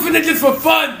orphanages for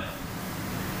fun.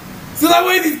 So that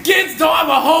way these kids don't have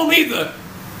a home either.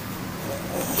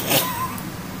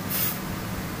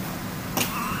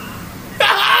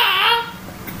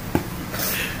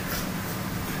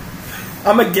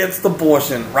 I'm against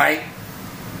abortion, right?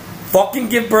 Fucking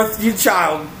give birth to your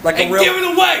child like and a real... give it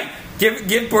away!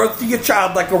 Give birth to your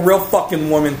child like a real fucking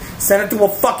woman. Send it to a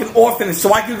fucking orphanage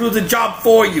so I can do the job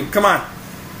for you. Come on.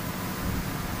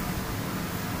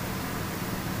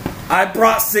 I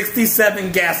brought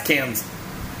 67 gas cans.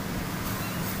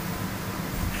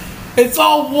 It's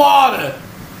all water.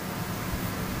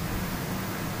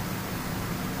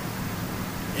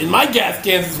 In my gas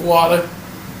cans is water.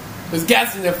 There's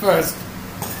gas in there first.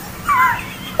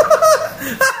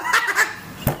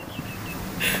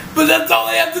 But that's all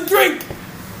they have to drink.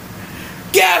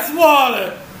 Gas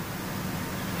water.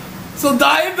 So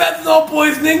die of ethanol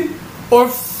poisoning or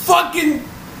fucking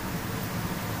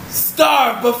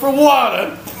starve but for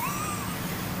water.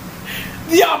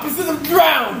 The opposite of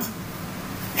drowned.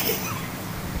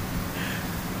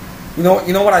 You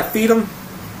know what I feed them?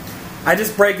 I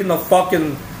just break in the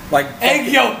fucking egg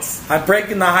yolks. I break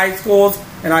in the high schools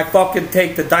and I fucking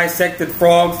take the dissected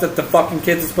frogs that the fucking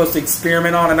kids are supposed to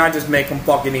experiment on and I just make them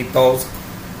fucking eat those.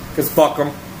 Cause fuck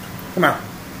them. Come on.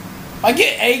 I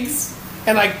get eggs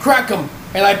and I crack them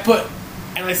and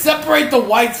I separate the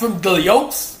whites from the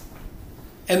yolks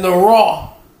and the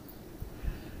raw.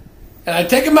 And I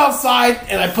take them outside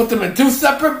and I put them in two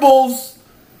separate bowls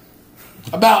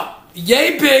about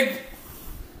yay big.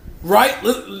 Right?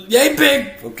 Yay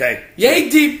big. Okay. Yay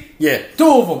deep. Yeah. Two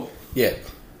of them. Yeah.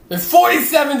 There's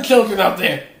 47 children out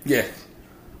there. Yeah.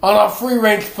 On our free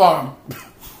range farm.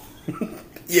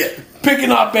 Yeah.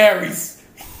 Picking our berries.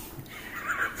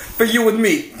 For you and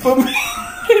me. For me.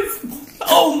 It's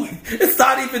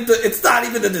not even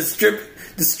the distribution.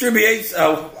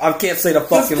 Oh, I can't say the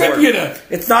fucking distributor. Word.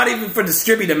 It's not even for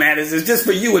distributor matters. It's just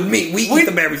for you and me. We eat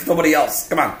the berries. Nobody else.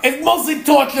 Come on. It's mostly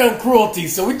torture and cruelty,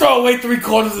 so we throw away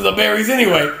 3/4 of the berries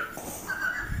anyway.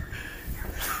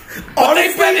 But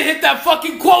they better hit that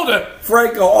fucking quota.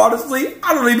 Franco, honestly,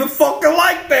 I don't even fucking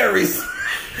like berries.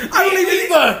 I don't even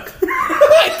either.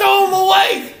 I throw them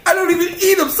away. I don't even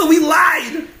eat them, so we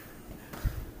lied.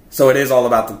 So it is all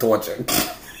about the torture.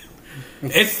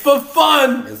 It's for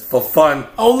fun. It's for fun.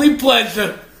 Only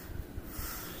pleasure.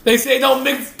 They say don't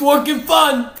mix work and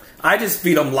fun. I just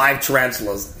feed them live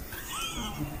tarantulas.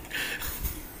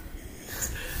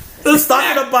 It's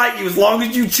not gonna bite you as long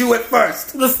as you chew it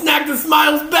first. The snack that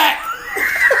smiles back.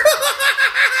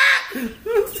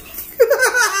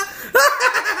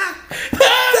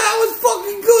 That was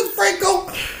fucking good,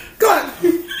 Franco. God.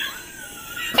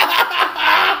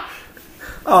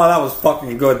 Oh, that was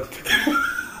fucking good.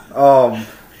 I'm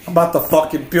I'm about to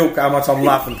fucking puke how much I'm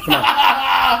laughing. Come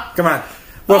on. Come on.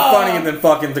 We're funnier than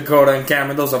fucking Dakota and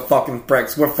Cameron. Those are fucking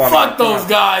pricks. We're funny. Fuck those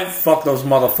guys. Fuck those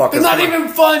motherfuckers. They're not even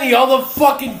funny. All the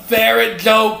fucking ferret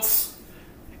jokes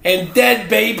and dead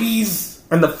babies.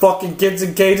 And the fucking kids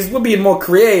in cages. We're being more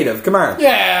creative. Come on.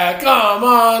 Yeah, come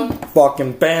on.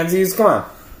 Fucking pansies. Come on.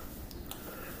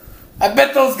 I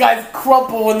bet those guys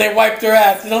crumple when they wipe their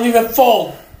ass. They don't even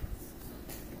fold.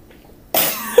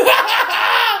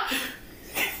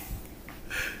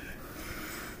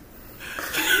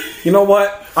 You know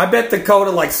what? I bet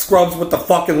Dakota like scrubs with the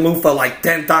fucking loofah like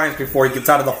 10 times before he gets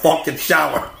out of the fucking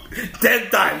shower. 10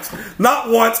 times.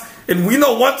 Not once. And we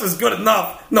know once is good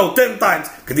enough. No, 10 times.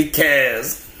 Because he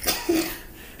cares.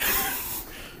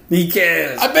 He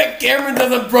cares. I bet Cameron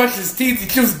doesn't brush his teeth. He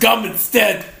chews gum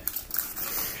instead.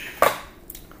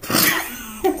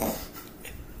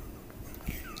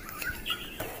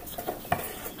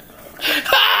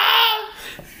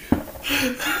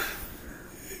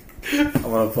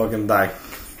 I'm gonna fucking die.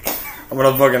 I'm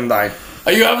gonna fucking die.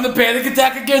 Are you having a panic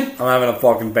attack again? I'm having a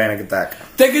fucking panic attack.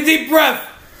 Take a deep breath.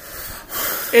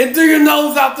 In through your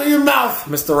nose, out through your mouth.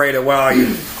 Mr. Raider, where are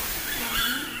you?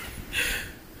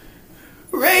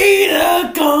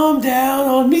 Raider, come down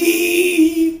on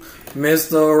me.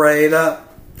 Mr. Raider,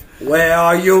 where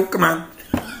are you? Come on.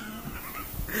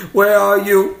 Where are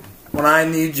you when I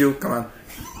need you? Come on.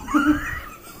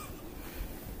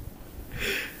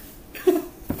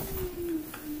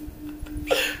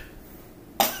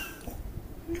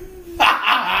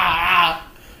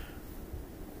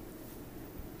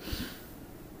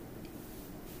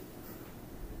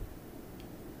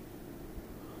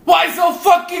 Why so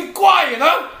fucking quiet,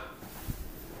 huh?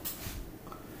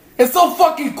 It's so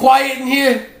fucking quiet in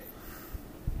here.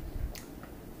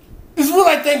 This is what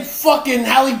I think fucking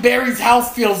Halle Berry's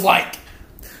house feels like.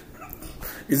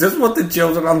 Is this what the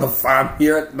children on the farm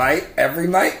hear at night, every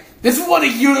night? This is what a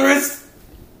uterus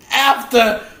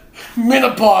after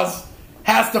menopause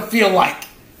has to feel like.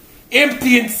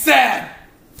 Empty and sad.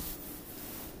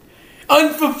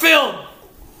 Unfulfilled.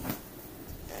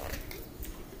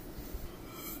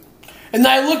 And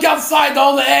I look outside,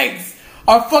 all the eggs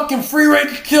are fucking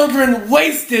free-range children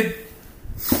wasted.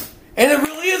 And it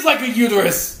really is like a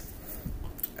uterus.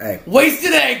 Hey.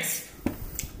 Wasted eggs.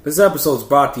 This episode's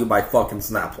brought to you by fucking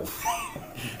Snapple.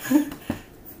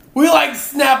 We like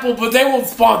Snapple, but they won't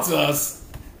sponsor us.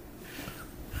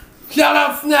 Shout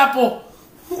out Snapple.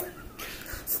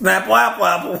 Snapple, apple,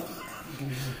 apple.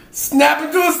 Snap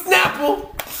into a Snapple.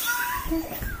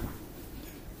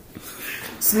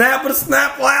 Snapple,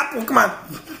 Snapple, apple, come on.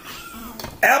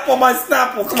 Apple my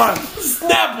Snapple, come on.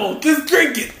 Snapple, just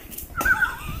drink it.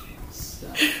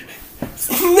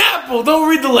 Snapple, don't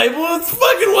read the label, it's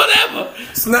fucking whatever.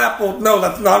 Snapple, no,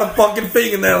 that's not a fucking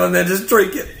fingernail in there, just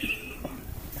drink it.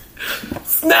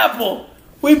 Snapple,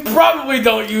 we probably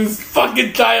don't use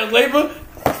fucking child labor.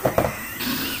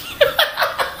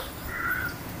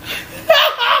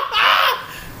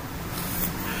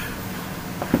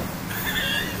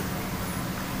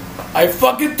 I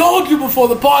fucking told you before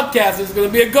the podcast is going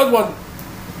to be a good one.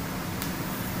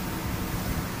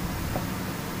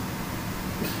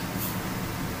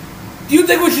 Do you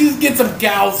think we should get some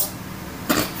cows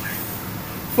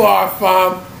for our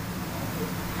farm?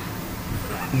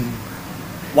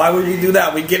 Why would we do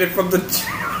that? We get it from the...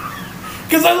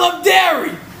 Because I love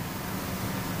dairy.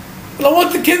 And I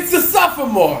want the kids to suffer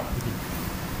more.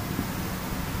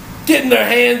 Getting their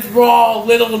hands raw,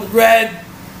 little and red.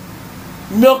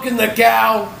 Milking the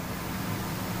cow.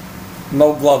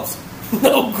 No gloves.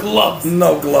 No gloves.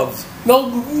 No gloves.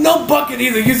 No bucket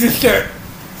either. Use your shirt.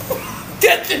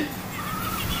 Attention.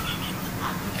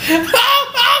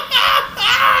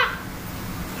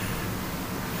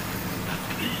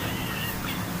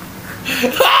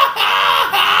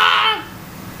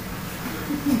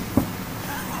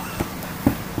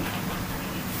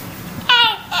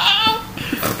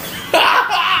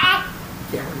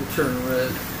 Cameron turn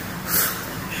red.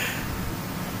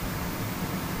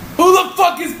 Who the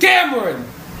fuck is Cameron?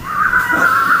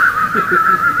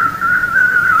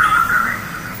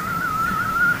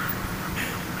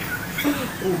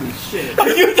 Holy shit. Are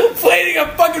you deflating a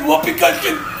fucking whoopee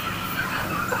cushion?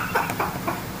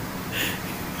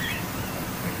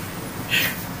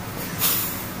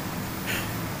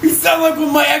 You sound like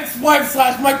when my ex-wife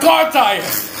slashed my car tire.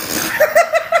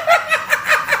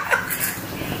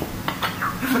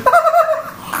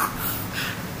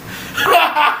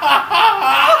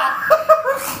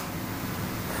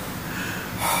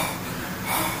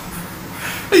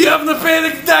 Are you having a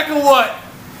panic attack or what?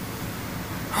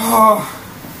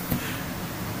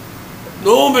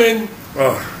 Newman.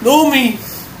 Newman.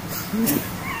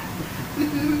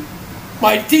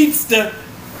 My Teetster.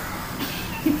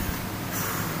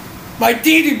 My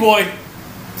Teety boy.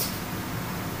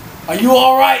 Are you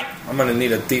alright? I'm gonna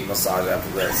need a deep massage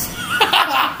after this.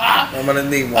 I'm gonna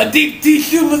need one. A deep teeth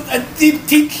shoe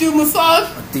massage?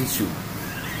 A teeth shoe.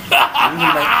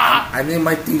 I need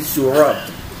my teeth shoe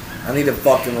rubbed. I need it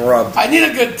fucking rubbed. I need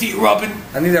a good teeth rubbing.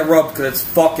 I need it rubbed because it's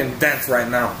fucking dense right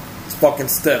now. It's fucking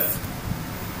stiff.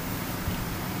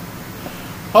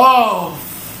 Oh,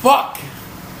 fuck.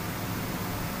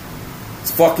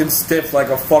 It's fucking stiff like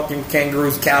a fucking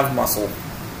kangaroo's calf muscle.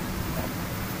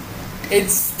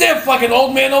 It's stiff like an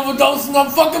old man overdosing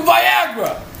on fucking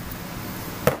Viagra.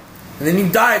 And then you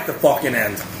die at the fucking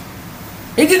end.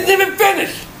 He didn't even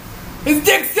finish. His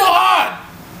dick's still hard.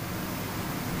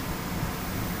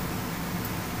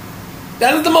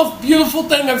 That is the most beautiful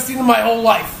thing I've seen in my whole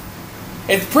life.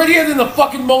 It's prettier than the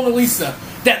fucking Mona Lisa.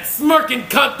 That smirking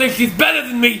cunt thinks she's better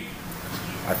than me.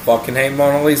 I fucking hate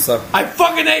Mona Lisa. I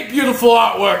fucking hate beautiful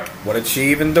artwork. What did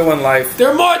she even do in life?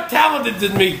 They're more talented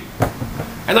than me.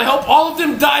 And I hope all of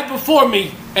them died before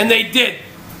me. And they did.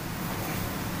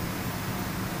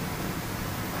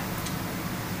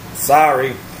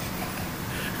 Sorry.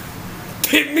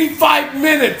 Give me 5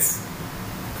 minutes.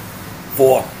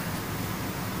 4.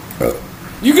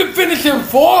 You can finish in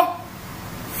 4?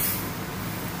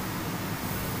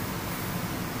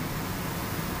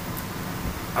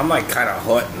 I'm like kind of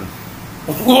hurting.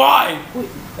 Why?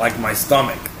 Like my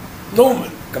stomach.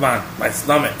 Newman. Come on, my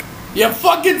stomach. Your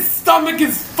fucking stomach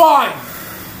is fine.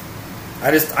 I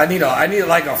need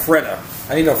like a fritter.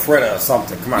 I need a fritter or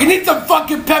something. Come on. You need some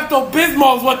fucking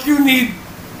Pepto-Bismol is what you need.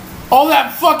 All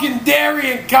that fucking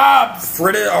dairy and carbs.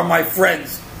 Fritter are my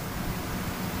friends.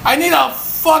 I need a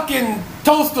fucking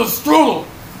toaster strudel.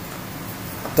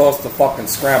 Toast the fucking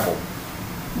scramble.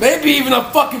 Maybe even a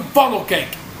fucking funnel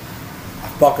cake. I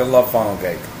fucking love funnel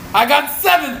cake. I got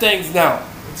 7 things now.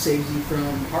 It saves you from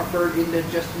heartburn,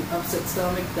 indigestion, upset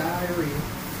stomach, diarrhea.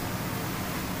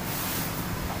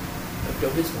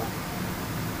 Pepto-Bismol.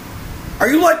 Are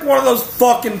you like one of those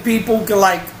fucking people who can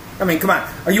like... I mean, come on.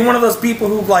 Are you one of those people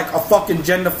who like are fucking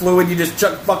gender fluid? You just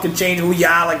fucking change who you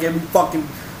are like every fucking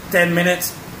 10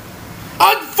 minutes?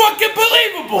 Unfucking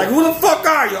believable! Like, who the fuck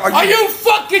are you? Are you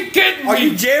fucking kidding me? Are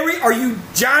you Jerry? Are you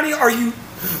Johnny? Are you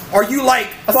like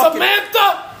fucking...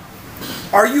 Samantha?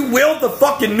 Are you Will, the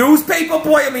fucking newspaper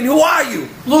boy? I mean, who are you?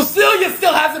 Lucilia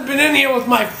still hasn't been in here with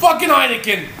my fucking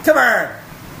Heineken. Come on.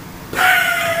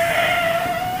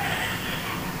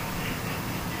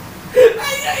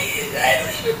 I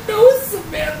don't even know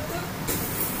Samantha.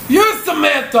 You're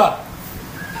Samantha.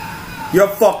 You're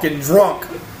fucking drunk.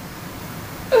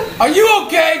 Are you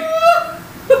okay?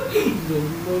 No.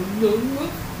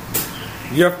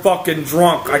 You're fucking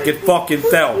drunk. I can fucking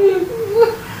tell.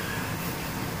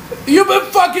 You've been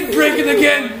fucking drinking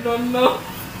again. No.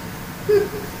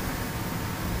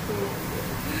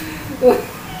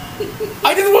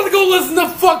 I just want to go listen to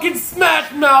fucking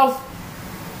Smash Mouth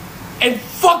and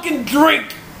fucking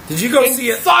drink. Did you go in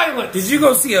see silence? Did you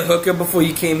go see a hooker before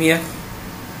you came here?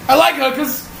 I like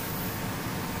hookers.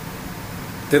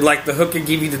 Did like the hooker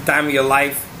give you the time of your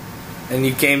life, and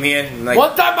you came here? And, like,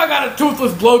 One time I got a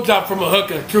toothless blowjob from a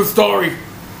hooker. True story.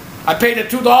 I paid her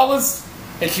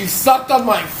 $2, and she sucked on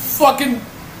my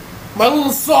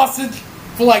little sausage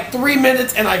for like 3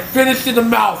 minutes, and I finished in the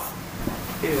mouth.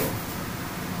 Ew.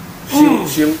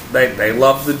 They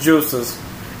love the juices.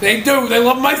 They do. They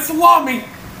love my salami.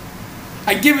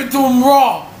 I give it to them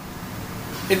raw.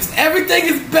 Everything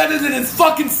is better than his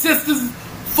fucking sister's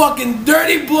fucking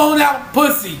dirty, blown out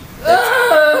pussy.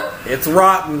 It's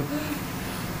rotten.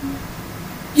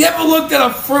 You ever looked at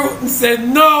a fruit and said,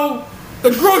 no, the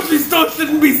grocery store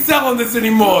shouldn't be selling this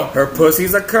anymore? Her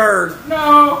pussy's a curd.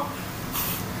 No.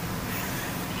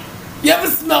 You ever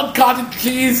smelled cottage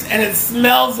cheese and it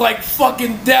smells like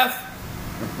fucking death?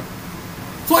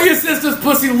 That's what your sister's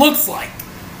pussy looks like.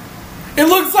 It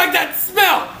looks like that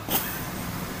smell.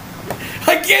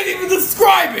 I can't even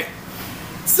describe it.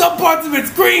 Some parts of it's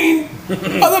green,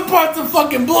 other parts are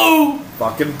fucking blue.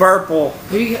 Fucking purple.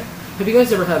 Have you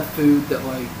guys ever had food that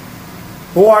like...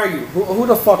 Who are you? Who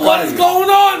the fuck are you? What is going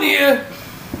on here?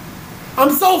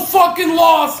 I'm so fucking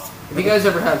lost. Have you guys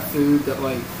ever had food that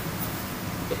like...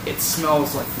 It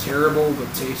smells like terrible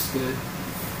but tastes good?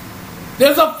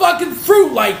 There's a fucking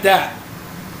fruit like that.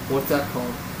 What's that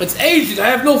called? It's Asian. I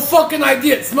have no fucking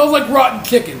idea. It smells like rotten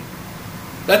chicken.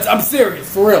 I'm serious,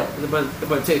 for real. But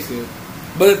it tastes good.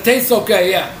 But it tastes okay,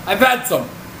 yeah. I've had some.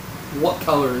 What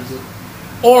color is it?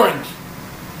 Orange.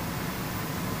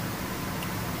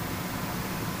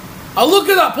 I'll look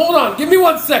it up. Hold on. Give me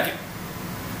 1 second.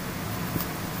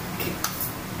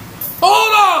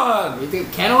 Hold on. You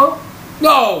think cantaloupe?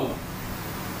 No.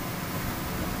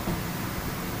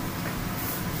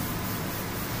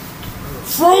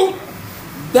 Fruit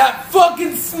that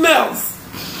fucking smells.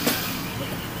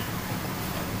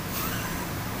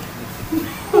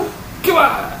 Come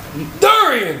on.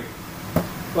 Durian.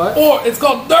 What? Or it's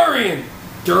called durian.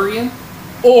 Durian?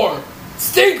 Or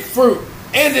stink fruit.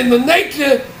 And in the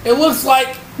nature, it looks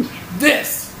like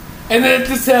this. And then it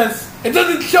just says, it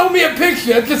doesn't show me a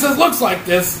picture, it just says looks like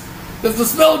this. Because the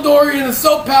smell of durian is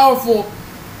so powerful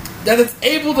that it's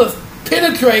able to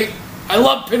penetrate. I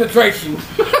love penetration.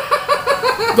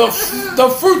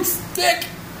 the fruit's thick,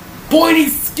 pointy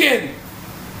skin.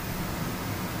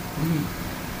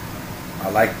 I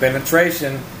like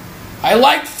penetration. I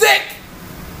like thick.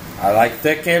 I like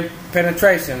thick and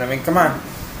penetration. I mean, come on.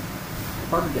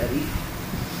 Pardon, Daddy.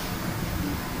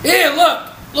 Here,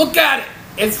 look at it.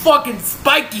 It's fucking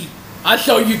spiky. I'll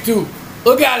show you too.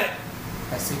 Look at it.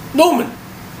 I see. Newman.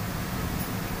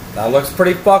 That looks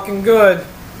pretty fucking good.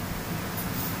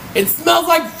 It smells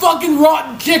like fucking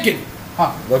rotten chicken.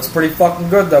 Huh. Looks pretty fucking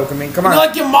good though. I mean, come You on. know,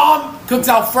 like your mom cooks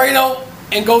Alfredo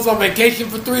and goes on vacation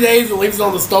for 3 days and leaves it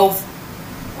on the stove.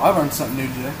 Well, I learned something new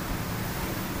today.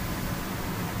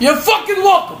 You're fucking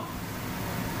welcome.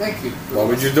 Thank you. What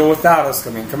would you do without us?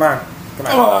 I mean, come on. Come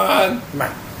Come on. on. Come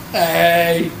on.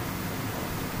 Hey.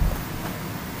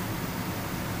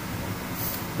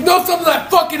 You know something I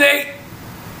fucking hate?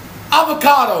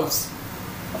 Avocados.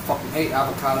 I fucking hate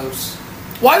avocados.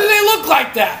 Why do they look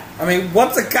like that? I mean,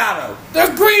 what's a cotto?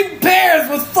 They're green pears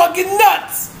with fucking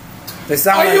nuts. They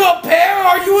sound Are like... you a pear or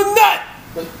are you a nut?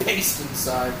 With paste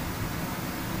inside.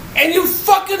 And you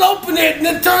fucking open it and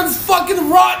it turns fucking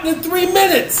rotten in 3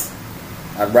 minutes.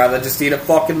 I'd rather just eat a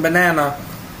fucking banana.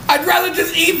 I'd rather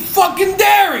just eat fucking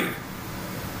dairy.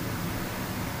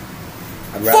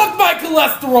 Fuck my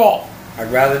cholesterol.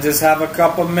 I'd rather just have a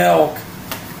cup of milk.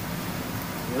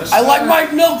 Yes, I like sir.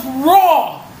 my milk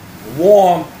raw.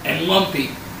 Warm. And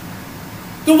lumpy.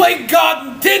 The way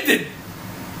God intended.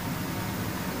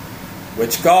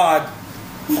 Which God?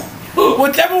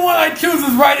 Whichever one I choose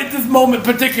is right at this moment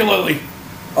particularly.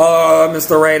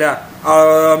 Mr. Raider.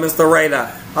 Mr.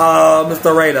 Raider.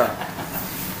 Mr. Raider.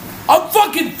 I'm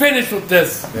fucking finished with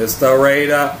this. Mr.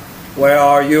 Raider, where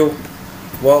are you?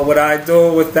 What would I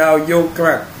do without you? Come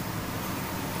here.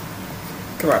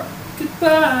 Come here.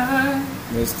 Goodbye.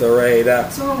 Mr. Raider,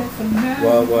 It's only for now.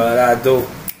 what would I do?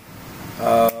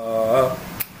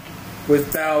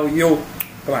 Without you.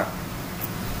 Come on.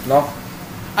 No?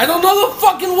 I don't know the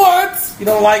fucking words. You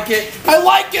don't like it? I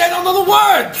like it. I don't know the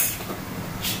words.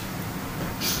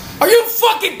 Are you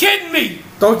fucking kidding me?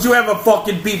 Don't you ever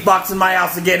fucking beatbox in my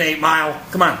house again, 8 Mile.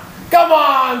 Come on. Come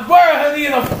on. Wear a hoodie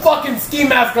and a fucking ski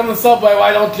mask on the subway.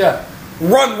 Why don't you?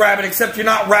 Run, rabbit, except you're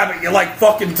not rabbit. You're like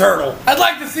fucking turtle. I'd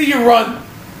like to see you run.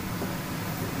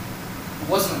 It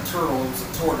wasn't a turtle, it was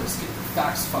a tortoise. Get the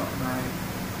facts fucking right.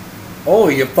 Oh,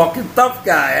 you're fucking tough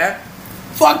guy, eh?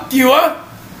 Fuck you, huh?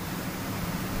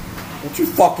 Don't you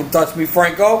fucking touch me,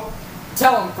 Franco.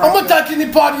 Tell him, I'm Franco. gonna touch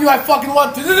any part of you I fucking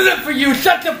want to. This is it for you.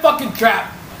 Shut your fucking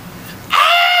trap.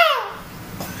 Ah!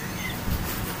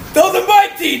 Those are my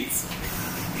teeth.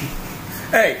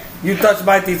 Hey, you touched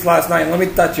my teeth last night. Let me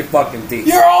touch your fucking teeth.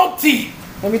 Your own teeth.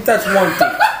 Let me touch one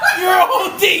teeth. Your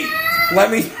own teeth.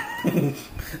 Let me...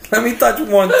 Let me touch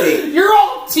one teeth. Your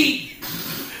own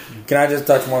teeth. Can I just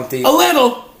touch one teeth? A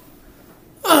little.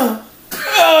 His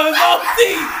own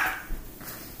teeth.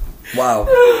 Wow.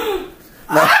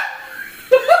 No.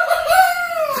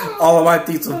 All of my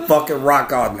teeth are fucking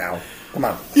rock on now. Come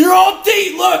on. Your own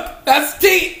teeth. Look, that's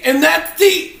teeth, and that's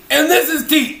teeth, and this is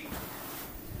teeth.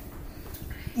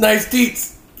 Nice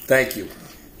teeth. Thank you.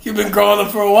 You've been growing them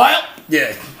for a while.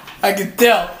 Yeah. I can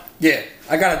tell. Yeah.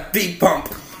 I got a deep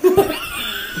pump.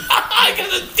 I got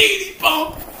a teeny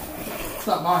bump. It's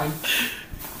not mine.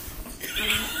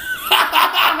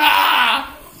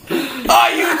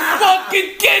 Are you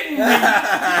fucking kidding me?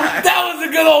 That was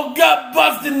a good old gut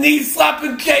busting, knee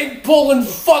slapping, chain pulling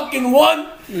fucking one.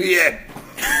 Yeah.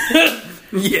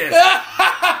 Yeah.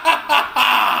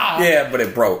 Yeah, but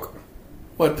it broke.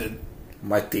 What did?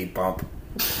 My teeth pump.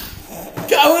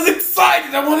 I was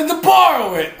excited. I wanted to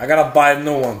borrow it. I gotta buy a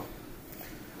new one.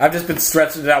 I've just been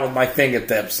stretching it out with my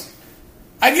fingertips.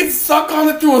 I can suck on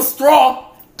it through a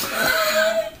straw.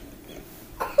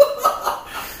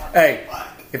 Hey,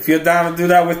 if you're down to do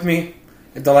that with me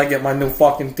until I get my new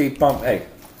fucking teeth pump, hey,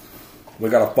 we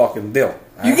got a fucking deal.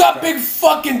 You got big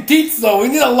fucking teeth though. We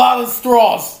need a lot of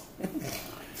straws.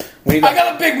 I I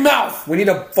got a big mouth. We need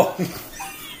a fucking...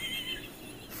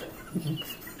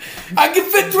 I can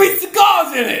fit 3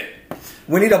 cigars in it.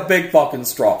 We need a big fucking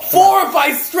straw. 4 if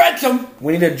I stretch them.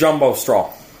 We need a jumbo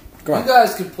straw. Come on. You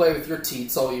guys can play with your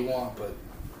teats all you want, but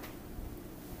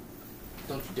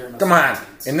don't you dare mess Come with on. my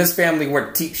teats. In this family,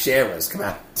 we're teat sharers. Come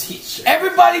on. Teats.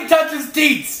 Everybody touches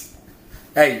teats.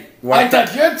 Hey, you I want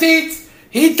touch your teats.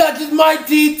 He touches my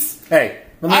teats. Hey,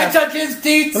 I touch his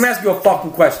teats. let me ask you a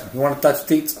fucking question. You want to touch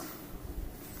teats?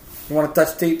 You want to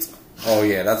touch teats? Oh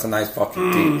yeah, that's a nice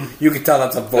fucking teat. You can tell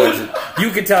that's a virgin. You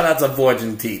can tell that's a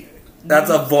virgin teat. That's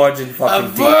a virgin A fucking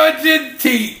teat. virgin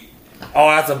teat. Oh,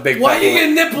 that's a big. Why are your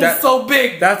nipples so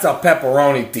big? That's a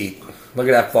pepperoni teat. Look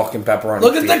at that fucking pepperoni.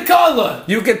 Look at teat. the color.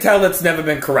 You can tell it's never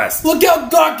been caressed. Look how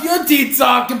dark your teats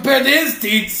are compared to his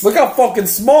teats. Look how fucking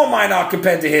small mine are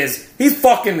compared to his. He's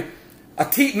fucking a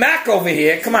teat Mac over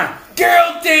here. Come on.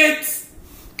 Girl teats.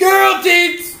 Girl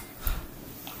teats.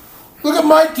 Look at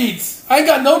my teats. I ain't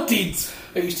got no teats.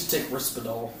 I used to take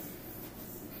Risperdal.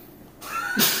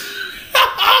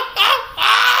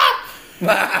 Does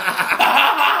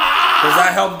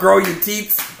that help grow your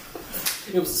teeth?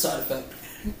 It was a side effect.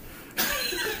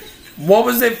 What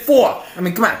was it for? I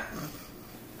mean, come on.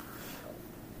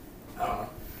 I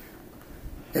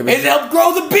don't know. It helped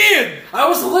grow the beard. I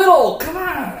was little. Come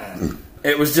on.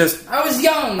 It was just. I was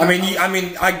young. I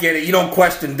mean, I get it. You don't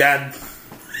question Dad.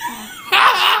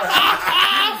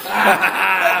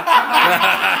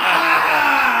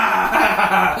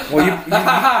 Well,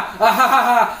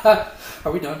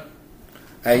 Are we done?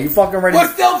 hey, you fucking ready?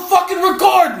 We're still fucking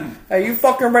recording. Hey, you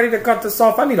fucking ready to cut this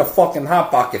off? I need a fucking hot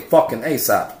pocket, fucking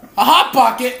ASAP. A hot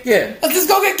pocket. Yeah. Let's just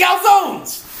go get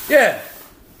calzones. Yeah.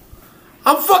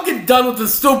 I'm fucking done with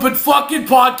this stupid fucking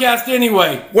podcast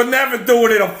anyway. We're never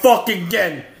doing it a fucking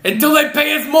again. Until they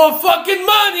pay us more fucking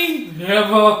money.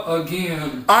 Never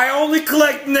again. I only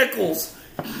collect nickels.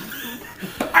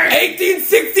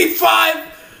 1865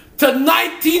 to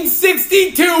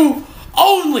 1962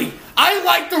 only. I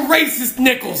like the racist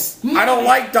nickels. I don't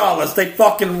like dollars. They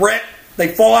fucking rip. They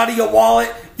fall out of your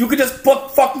wallet. You can just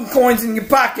put fucking coins in your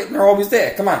pocket and they're always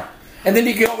there. Come on. And then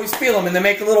you can always feel them and they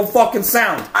make a little fucking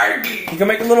sound. You can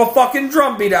make a little fucking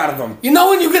drum beat out of them. You know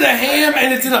when you get a ham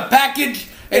and it's in a package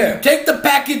and Yeah. you take the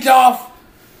package off?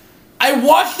 I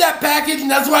wash that package and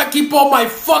that's where I keep all my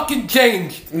fucking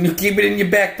change. And you keep it in your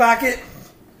back pocket.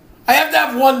 I have to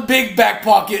have one big back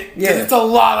pocket because Yeah. it's a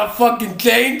lot of fucking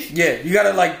change. Yeah, you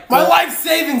gotta like. My life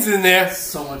savings in there.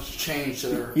 So much change to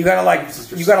their. You gotta like.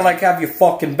 You gotta like have your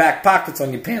fucking back pockets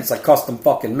on your pants like custom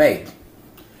fucking made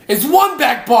It's one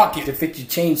back to pocket. fit your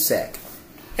change sack.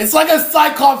 It's like a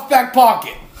Cyclops back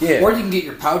pocket. Yeah. Or you can get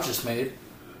your pouches made.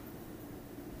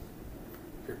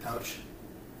 Your pouch.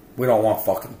 We don't want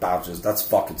fucking pouches. That's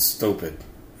fucking stupid.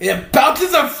 Yeah,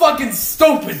 pouches are fucking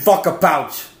stupid. Fuck a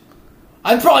pouch.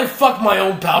 I'd probably fuck my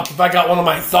own pouch if I got one on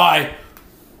my thigh.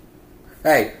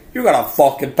 Hey, you got a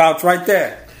fucking pouch right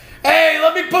there. Hey,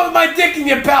 let me put my dick in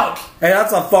your pouch. Hey,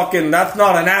 that's a fucking. That's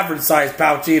not an average size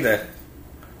pouch either.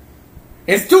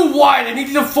 It's too wide. I need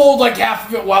you to fold like half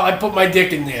of it while I put my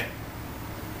dick in there.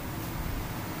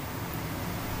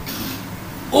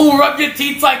 Ooh, rub your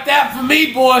teeth like that for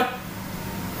me, boy.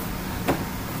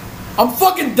 I'm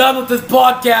fucking done with this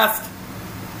podcast.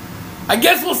 I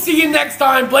guess we'll see you next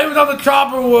time. Blame it on the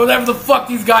chopper or whatever the fuck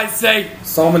these guys say.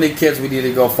 So many kids we need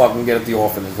to go fucking get at the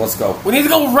orphanage. Let's go. We need to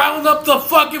go round up the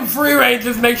fucking free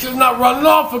rangers, make sure they're not running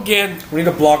off again. We need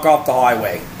to block off the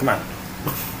highway. Come on.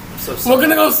 I'm so sorry. We're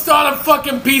gonna go start a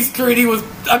fucking peace treaty with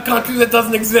a country that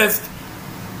doesn't exist.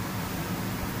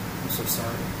 I'm so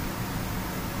sorry.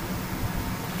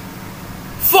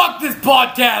 Fuck this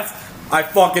podcast. I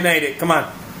fucking hate it. Come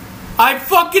on. I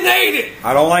fucking hate it.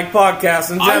 I don't like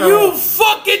podcasts in Are general. you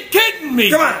fucking kidding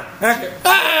me? Come on.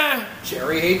 Ah.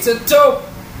 Gerri hates it too.